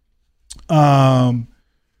 They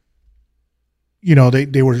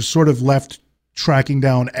were sort of left tracking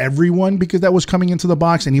down everyone because that was coming into the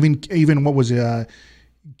box, and even what was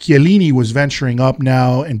Chiellini was venturing up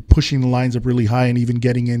now and pushing the lines up really high, and even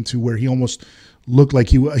getting into where he almost looked like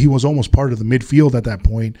he was almost part of the midfield at that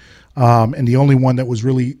point. And the only one that was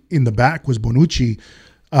really in the back was Bonucci.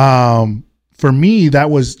 For me, that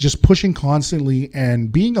was just pushing constantly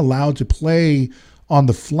and being allowed to play on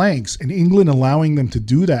the flanks, and England allowing them to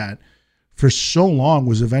do that for so long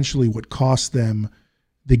was eventually what cost them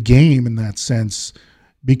the game in that sense,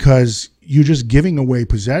 because you're just giving away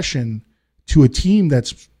possession to a team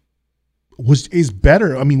is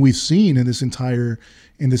better. I mean, we've seen in this entire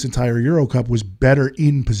Euro Cup was better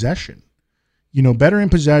in possession. Better in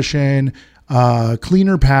possession,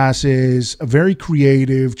 cleaner passes, very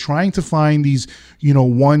creative, trying to find these,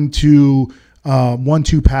 1-2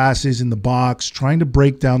 passes in the box, trying to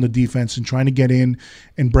break down the defense and trying to get in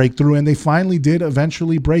and break through. And they finally did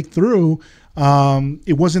eventually break through.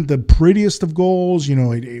 It wasn't the prettiest of goals.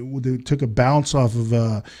 It took a bounce off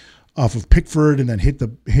of Pickford and then hit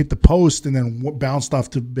the post and then bounced off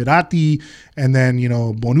to Berratti, and then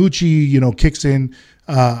Bonucci kicks in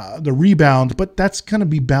the rebound. But that's going to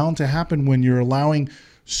be bound to happen when you're allowing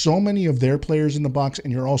so many of their players in the box,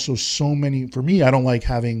 and you're also so many. For me, I don't like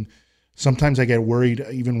having. Sometimes I get worried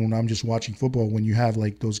even when I'm just watching football when you have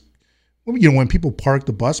like those, when people park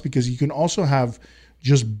the bus, because you can also have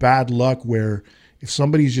just bad luck where if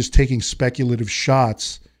somebody's just taking speculative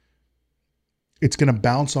shots it's going to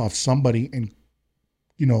bounce off somebody and,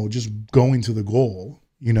 just going to the goal,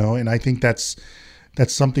 and I think that's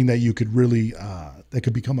something that you could really, that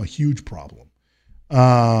could become a huge problem.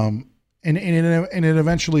 And it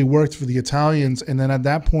eventually worked for the Italians. And then at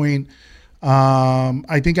that point,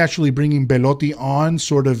 I think actually bringing Belotti on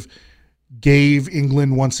sort of gave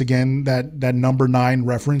England once again that number 9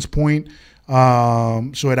 reference point.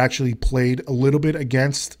 So it actually played a little bit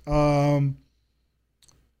against, this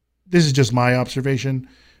is just my observation,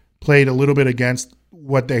 played a little bit against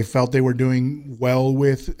what they felt they were doing well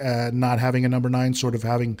with, not having a number 9, sort of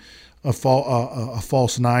having a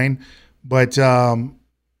false 9. But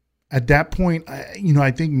at that point,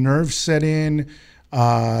 I think nerves set in,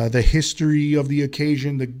 the history of the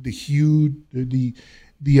occasion, the huge,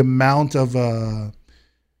 the amount of, how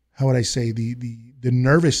would I say, the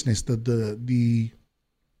nervousness, the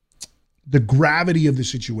gravity of the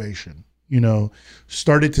situation,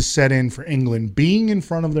 started to set in for England, being in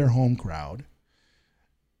front of their home crowd,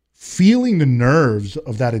 feeling the nerves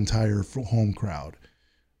of that entire home crowd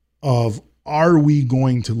of, are we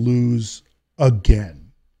going to lose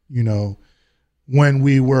again? When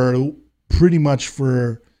we were pretty much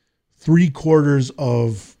for 3/4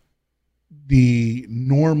 of the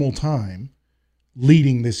normal time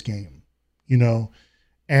leading this game,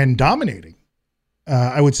 and dominating.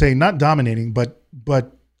 I would say not dominating, but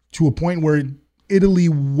to a point where Italy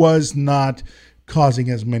was not causing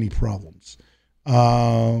as many problems.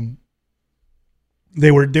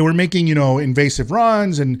 They were making, invasive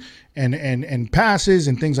runs and passes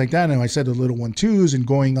and things like that. And I said the little 1-2s and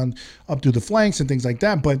going on up to the flanks and things like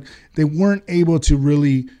that, but they weren't able to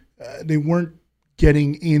really, they weren't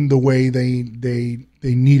getting in the way they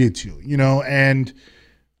needed to, and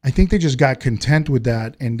I think they just got content with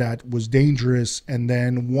that, and that was dangerous. And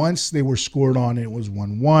then once they were scored on, it was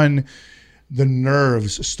 1-1. The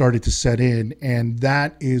nerves started to set in, and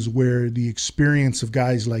that is where the experience of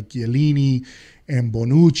guys like Chiellini and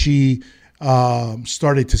Bonucci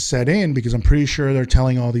started to set in, because I'm pretty sure they're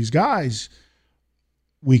telling all these guys,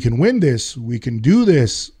 we can win this, we can do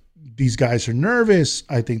this. These guys are nervous.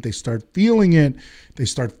 I think they start feeling it. They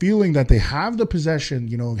start feeling that they have the possession.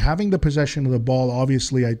 Having the possession of the ball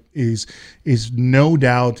obviously is no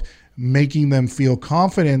doubt making them feel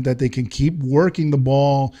confident that they can keep working the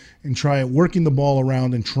ball and working the ball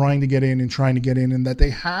around and trying to get in, and that they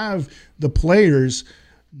have the players,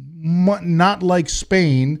 not like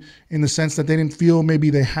Spain in the sense that they didn't feel maybe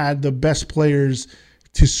they had the best players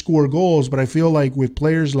to score goals, but I feel like with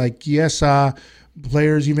players like Chiesa,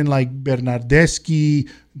 players even like Bernardeschi,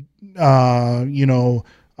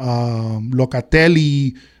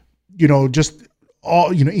 Locatelli, just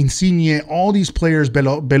all, Insigne, all these players,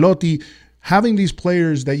 Belotti, having these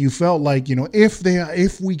players that you felt like,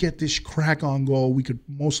 if we get this crack on goal, we could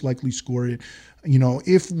most likely score it.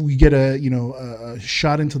 If we get a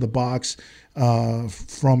shot into the box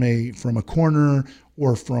from a corner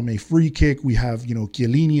or from a free kick, we have,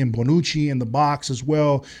 Chiellini and Bonucci in the box as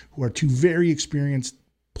well, who are two very experienced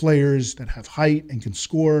players that have height and can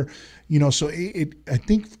score, so I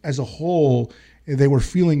think as a whole, they were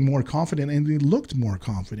feeling more confident and they looked more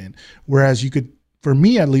confident. Whereas for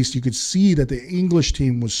me at least, you could see that the English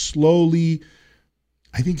team was slowly,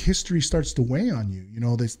 I think history starts to weigh on you.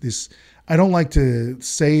 This I don't like to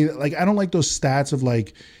say, like, I don't like those stats of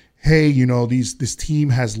like, hey, this team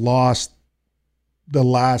has lost the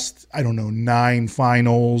last, 9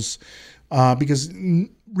 finals, because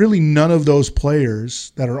really none of those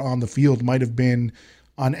players that are on the field might have been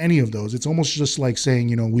on any of those. It's almost just like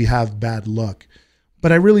saying, we have bad luck.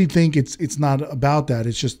 But I really think it's not about that.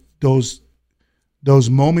 It's just those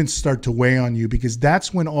moments start to weigh on you, because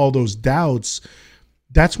that's when all those doubts,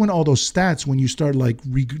 that's when all those stats, when you start like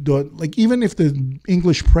even if the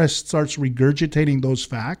English press starts regurgitating those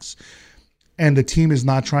facts and the team is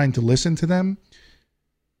not trying to listen to them,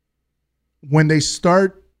 when they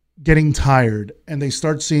start getting tired and they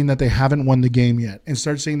start seeing that they haven't won the game yet and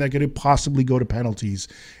start seeing that it could possibly go to penalties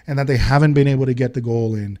and that they haven't been able to get the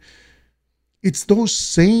goal in, it's those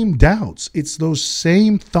same doubts, it's those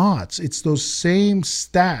same thoughts, it's those same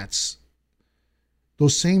stats,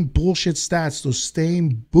 those same bullshit stats, those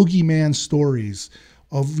same boogeyman stories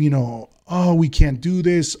of, oh, we can't do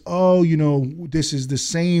this. Oh, this is the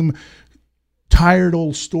same tired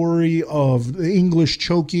old story of the English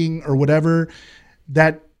choking or whatever,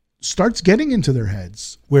 that starts getting into their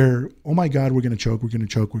heads where, oh my God, we're going to choke, we're going to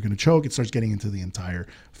choke, we're going to choke. It starts getting into the entire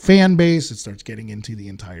fan base. It starts getting into the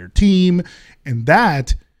entire team. And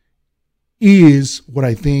that is what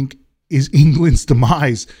I think is England's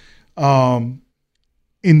demise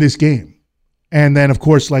in this game. And then, of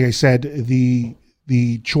course, like I said, the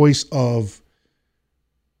choice of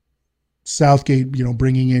Southgate,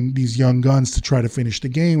 bringing in these young guns to try to finish the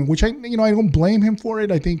game, which I don't blame him for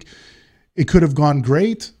it. I think it could have gone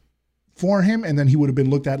great for him, and then he would have been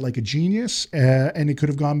looked at like a genius, and it could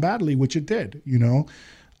have gone badly, which it did,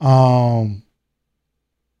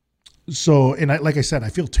 So, and like I said, I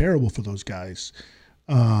feel terrible for those guys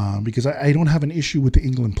because I don't have an issue with the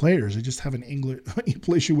England players. I just have an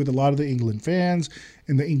issue with a lot of the England fans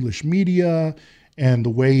and the English media and the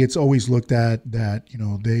way it's always looked at that,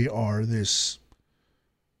 they are this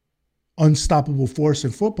unstoppable force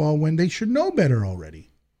in football when they should know better already.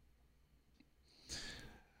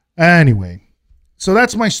 Anyway, so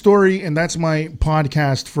that's my story and that's my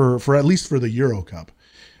podcast for at least for the Euro Cup.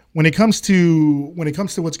 When it comes to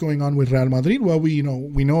what's going on with Real Madrid, well, we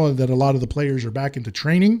know that a lot of the players are back into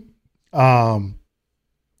training. You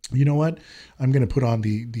know what? I'm going to put on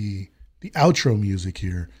the outro music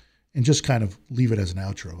here and just kind of leave it as an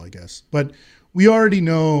outro, I guess. But we already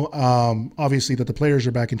know, obviously, that the players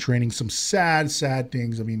are back in training. Some sad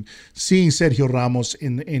things. I mean, seeing Sergio Ramos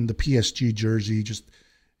in the PSG jersey just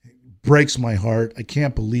breaks my heart. I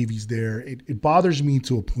can't believe he's there. It bothers me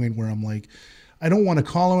to a point where I'm like, I don't want to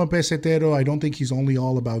call him a pesetero. I don't think he's only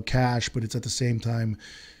all about cash, but it's at the same time,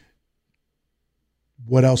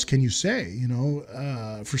 what else can you say?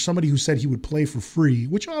 For somebody who said he would play for free,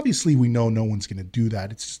 which obviously we know no one's going to do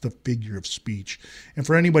that. It's just a figure of speech. And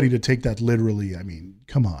for anybody to take that literally, I mean,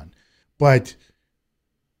 come on. But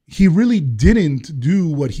he really didn't do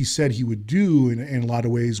what he said he would do in a lot of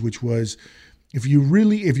ways, which was if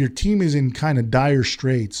your team is in kind of dire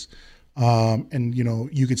straits, and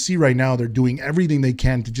you could see right now they're doing everything they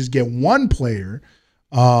can to just get one player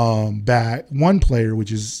back,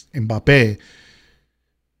 which is Mbappe.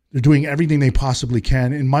 They're doing everything they possibly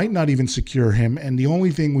can and might not even secure him. And the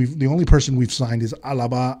only person we've signed is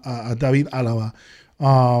Alaba, David Alaba.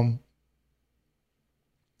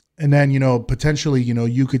 And then, potentially,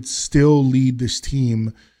 you could still lead this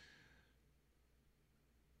team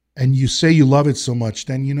and you say you love it so much,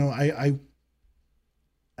 then,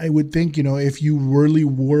 I would think, if you really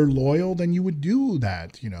were loyal, then you would do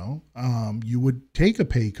that, you would take a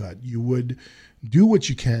pay cut. You would do what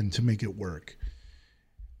you can to make it work.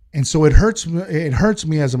 And so it hurts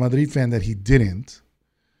me as a Madrid fan that he didn't.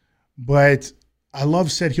 But I love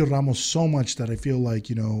Sergio Ramos so much that I feel like,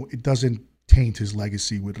 it doesn't taint his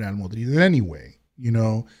legacy with Real Madrid in any way,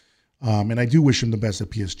 and I do wish him the best at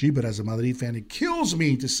PSG, but as a Madrid fan, it kills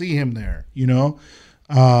me to see him there,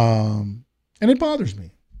 and it bothers me.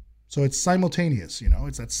 So it's simultaneous,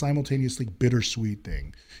 it's that simultaneously bittersweet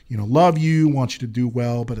thing. Love you, want you to do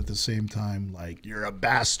well, but at the same time, like, you're a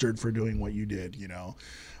bastard for doing what you did,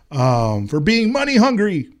 for being money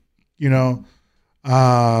hungry,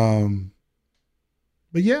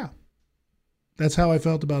 But yeah, that's how I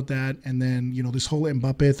felt about that. And then, this whole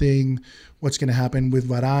Mbappe thing, what's going to happen with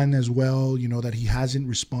Varane as well, that he hasn't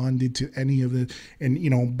responded to any of it.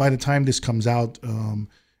 And, by the time this comes out,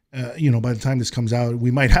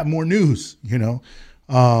 we might have more news,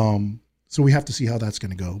 so we have to see how that's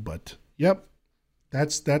going to go. But yep,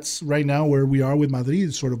 that's right now where we are with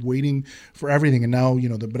Madrid, sort of waiting for everything. And now,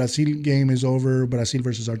 the Brazil game is over, Brazil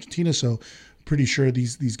versus Argentina. So pretty sure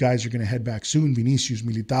these guys are going to head back soon. Vinicius,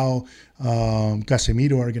 Militao,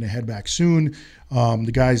 Casemiro are going to head back soon.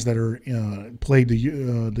 The guys that are played the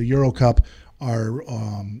Euro Cup are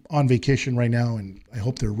on vacation right now, and I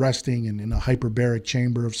hope they're resting and in a hyperbaric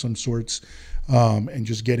chamber of some sorts, and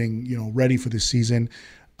just getting ready for this season.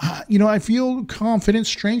 I feel confident,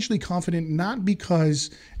 strangely confident, not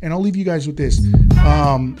because, and I'll leave you guys with this.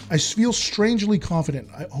 I feel strangely confident.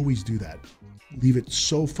 I always do that. Leave it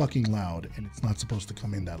so fucking loud, and it's not supposed to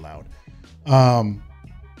come in that loud.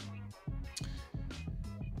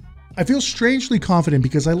 I feel strangely confident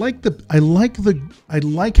because I like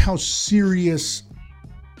how serious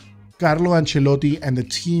Carlo Ancelotti and the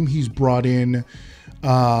team he's brought in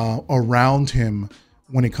around him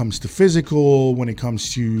when it comes to physical, when it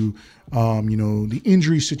comes to the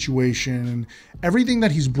injury situation, everything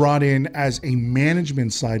that he's brought in as a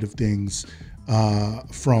management side of things, to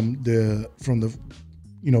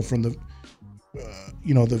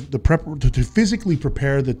physically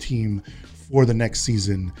prepare the team for the next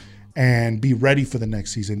season and be ready for the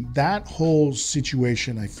next season. That whole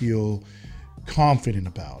situation I feel confident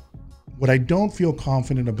about. What I don't feel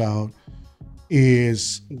confident about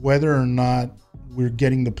is whether or not we're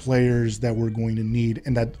getting the players that we're going to need,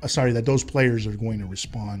 and that those players are going to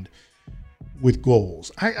respond with goals.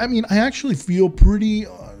 I mean, I actually feel pretty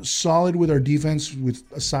solid with our defense,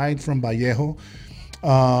 aside from Vallejo.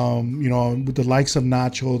 With the likes of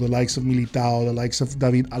Nacho, the likes of Militao, the likes of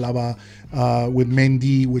David Alaba, with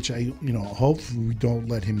Mendy, which I hope we don't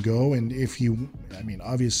let him go. And if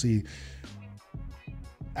obviously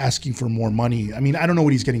asking for more money. I don't know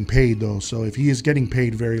what he's getting paid though. So if he is getting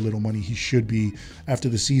paid very little money, he should be, after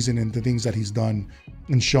the season and the things that he's done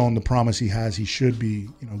and shown the promise he has, he should be,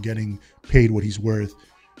 getting paid what he's worth.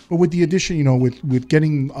 But with the addition, with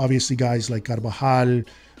getting obviously guys like Carvajal,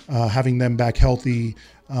 having them back healthy,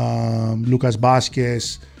 Lucas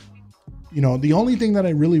Vázquez, the only thing that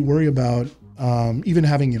I really worry about, even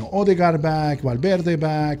having, Odegaard back, Valverde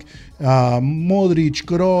back, Modric,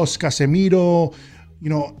 Kroos, Casemiro,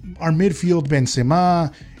 our midfield,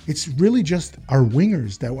 Benzema, it's really just our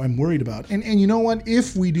wingers that I'm worried about. And you know what?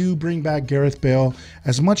 If we do bring back Gareth Bale,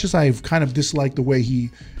 as much as I've kind of disliked the way he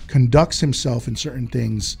conducts himself in certain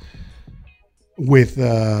things with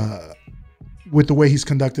the way he's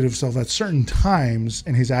conducted himself at certain times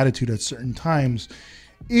and his attitude at certain times,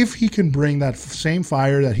 if he can bring that same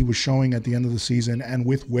fire that he was showing at the end of the season and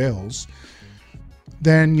with Wales,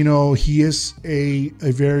 then he is he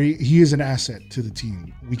is an asset to the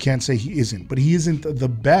team. We can't say he isn't, but he isn't the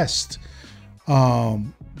best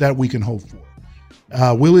that we can hope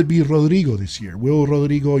for. Will it be Rodrigo this year? Will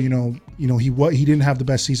Rodrigo, he didn't have the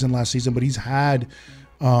best season last season, but he's had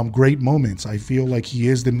great moments. I feel like he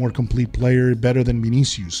is the more complete player, better than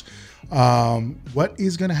Vinicius. What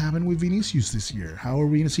is going to happen with Vinicius this year? How are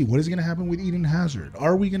we going to see? What is going to happen with Eden Hazard?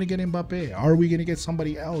 Are we going to get Mbappe? Are we going to get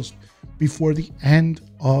somebody else before the end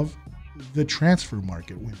of the transfer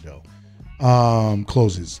market window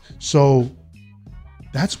closes? So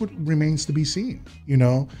that's what remains to be seen.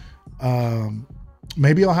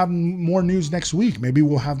 Maybe I'll have more news next week. Maybe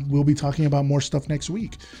we'll be talking about more stuff next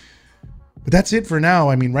week. But that's it for now.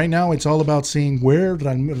 Right now it's all about seeing where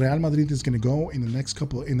Real Madrid is going to go in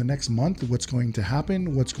the next month. What's going to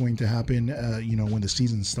happen? When the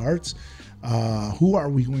season starts? Who are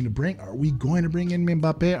we going to bring? Are we going to bring in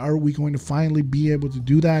Mbappe? Are we going to finally be able to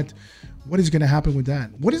do that? What is going to happen with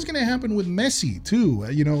that? What is going to happen with Messi too?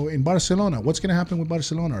 In Barcelona, what's going to happen with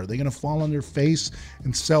Barcelona? Are they going to fall on their face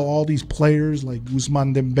and sell all these players like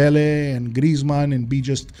Ousmane Dembele and Griezmann and be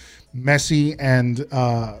just Messi and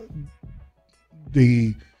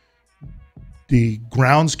the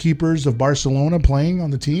groundskeepers of Barcelona playing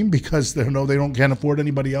on the team because they can't afford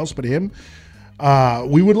anybody else but him?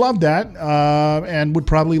 We would love that and would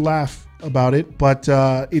probably laugh about it, but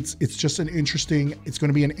it's just it's going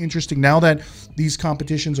to be an interesting, now that these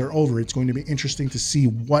competitions are over, it's going to be interesting to see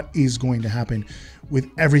what is going to happen with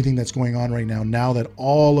everything that's going on right now that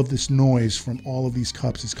all of this noise from all of these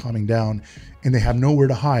cups is calming down and they have nowhere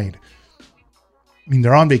to hide.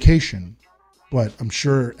 They're on vacation, but I'm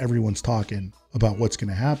sure everyone's talking about what's going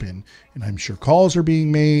to happen, and I'm sure calls are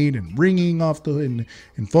being made and ringing off and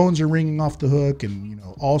phones are ringing off the hook, and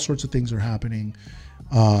all sorts of things are happening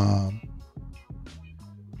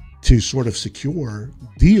to sort of secure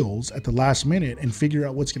deals at the last minute and figure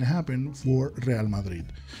out what's going to happen for Real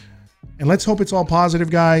Madrid. And let's hope it's all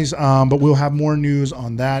positive, guys. But we'll have more news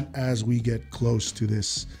on that as we get close to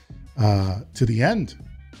this, to the end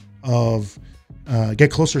of. To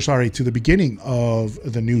the beginning of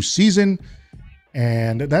the new season.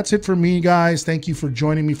 And that's it for me, guys. Thank you for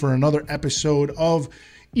joining me for another episode of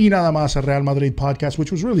Y Nada Más, a Real Madrid podcast,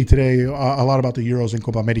 which was really today a lot about the Euros and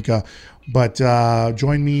Copa America. But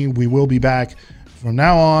join me. We will be back from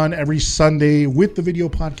now on every Sunday with the video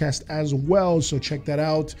podcast as well. So check that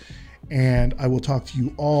out. And I will talk to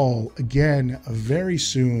you all again very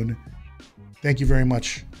soon. Thank you very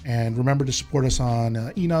much. And remember to support us on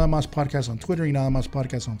Y Nada Más Podcast on Twitter, Y Nada Más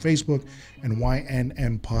Podcast on Facebook, and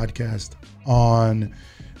YNM Podcast on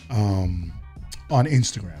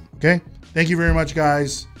Instagram. Okay? Thank you very much,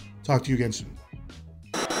 guys. Talk to you again soon.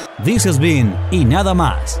 This has been Y Nada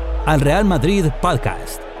Más, al Real Madrid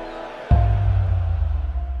Podcast.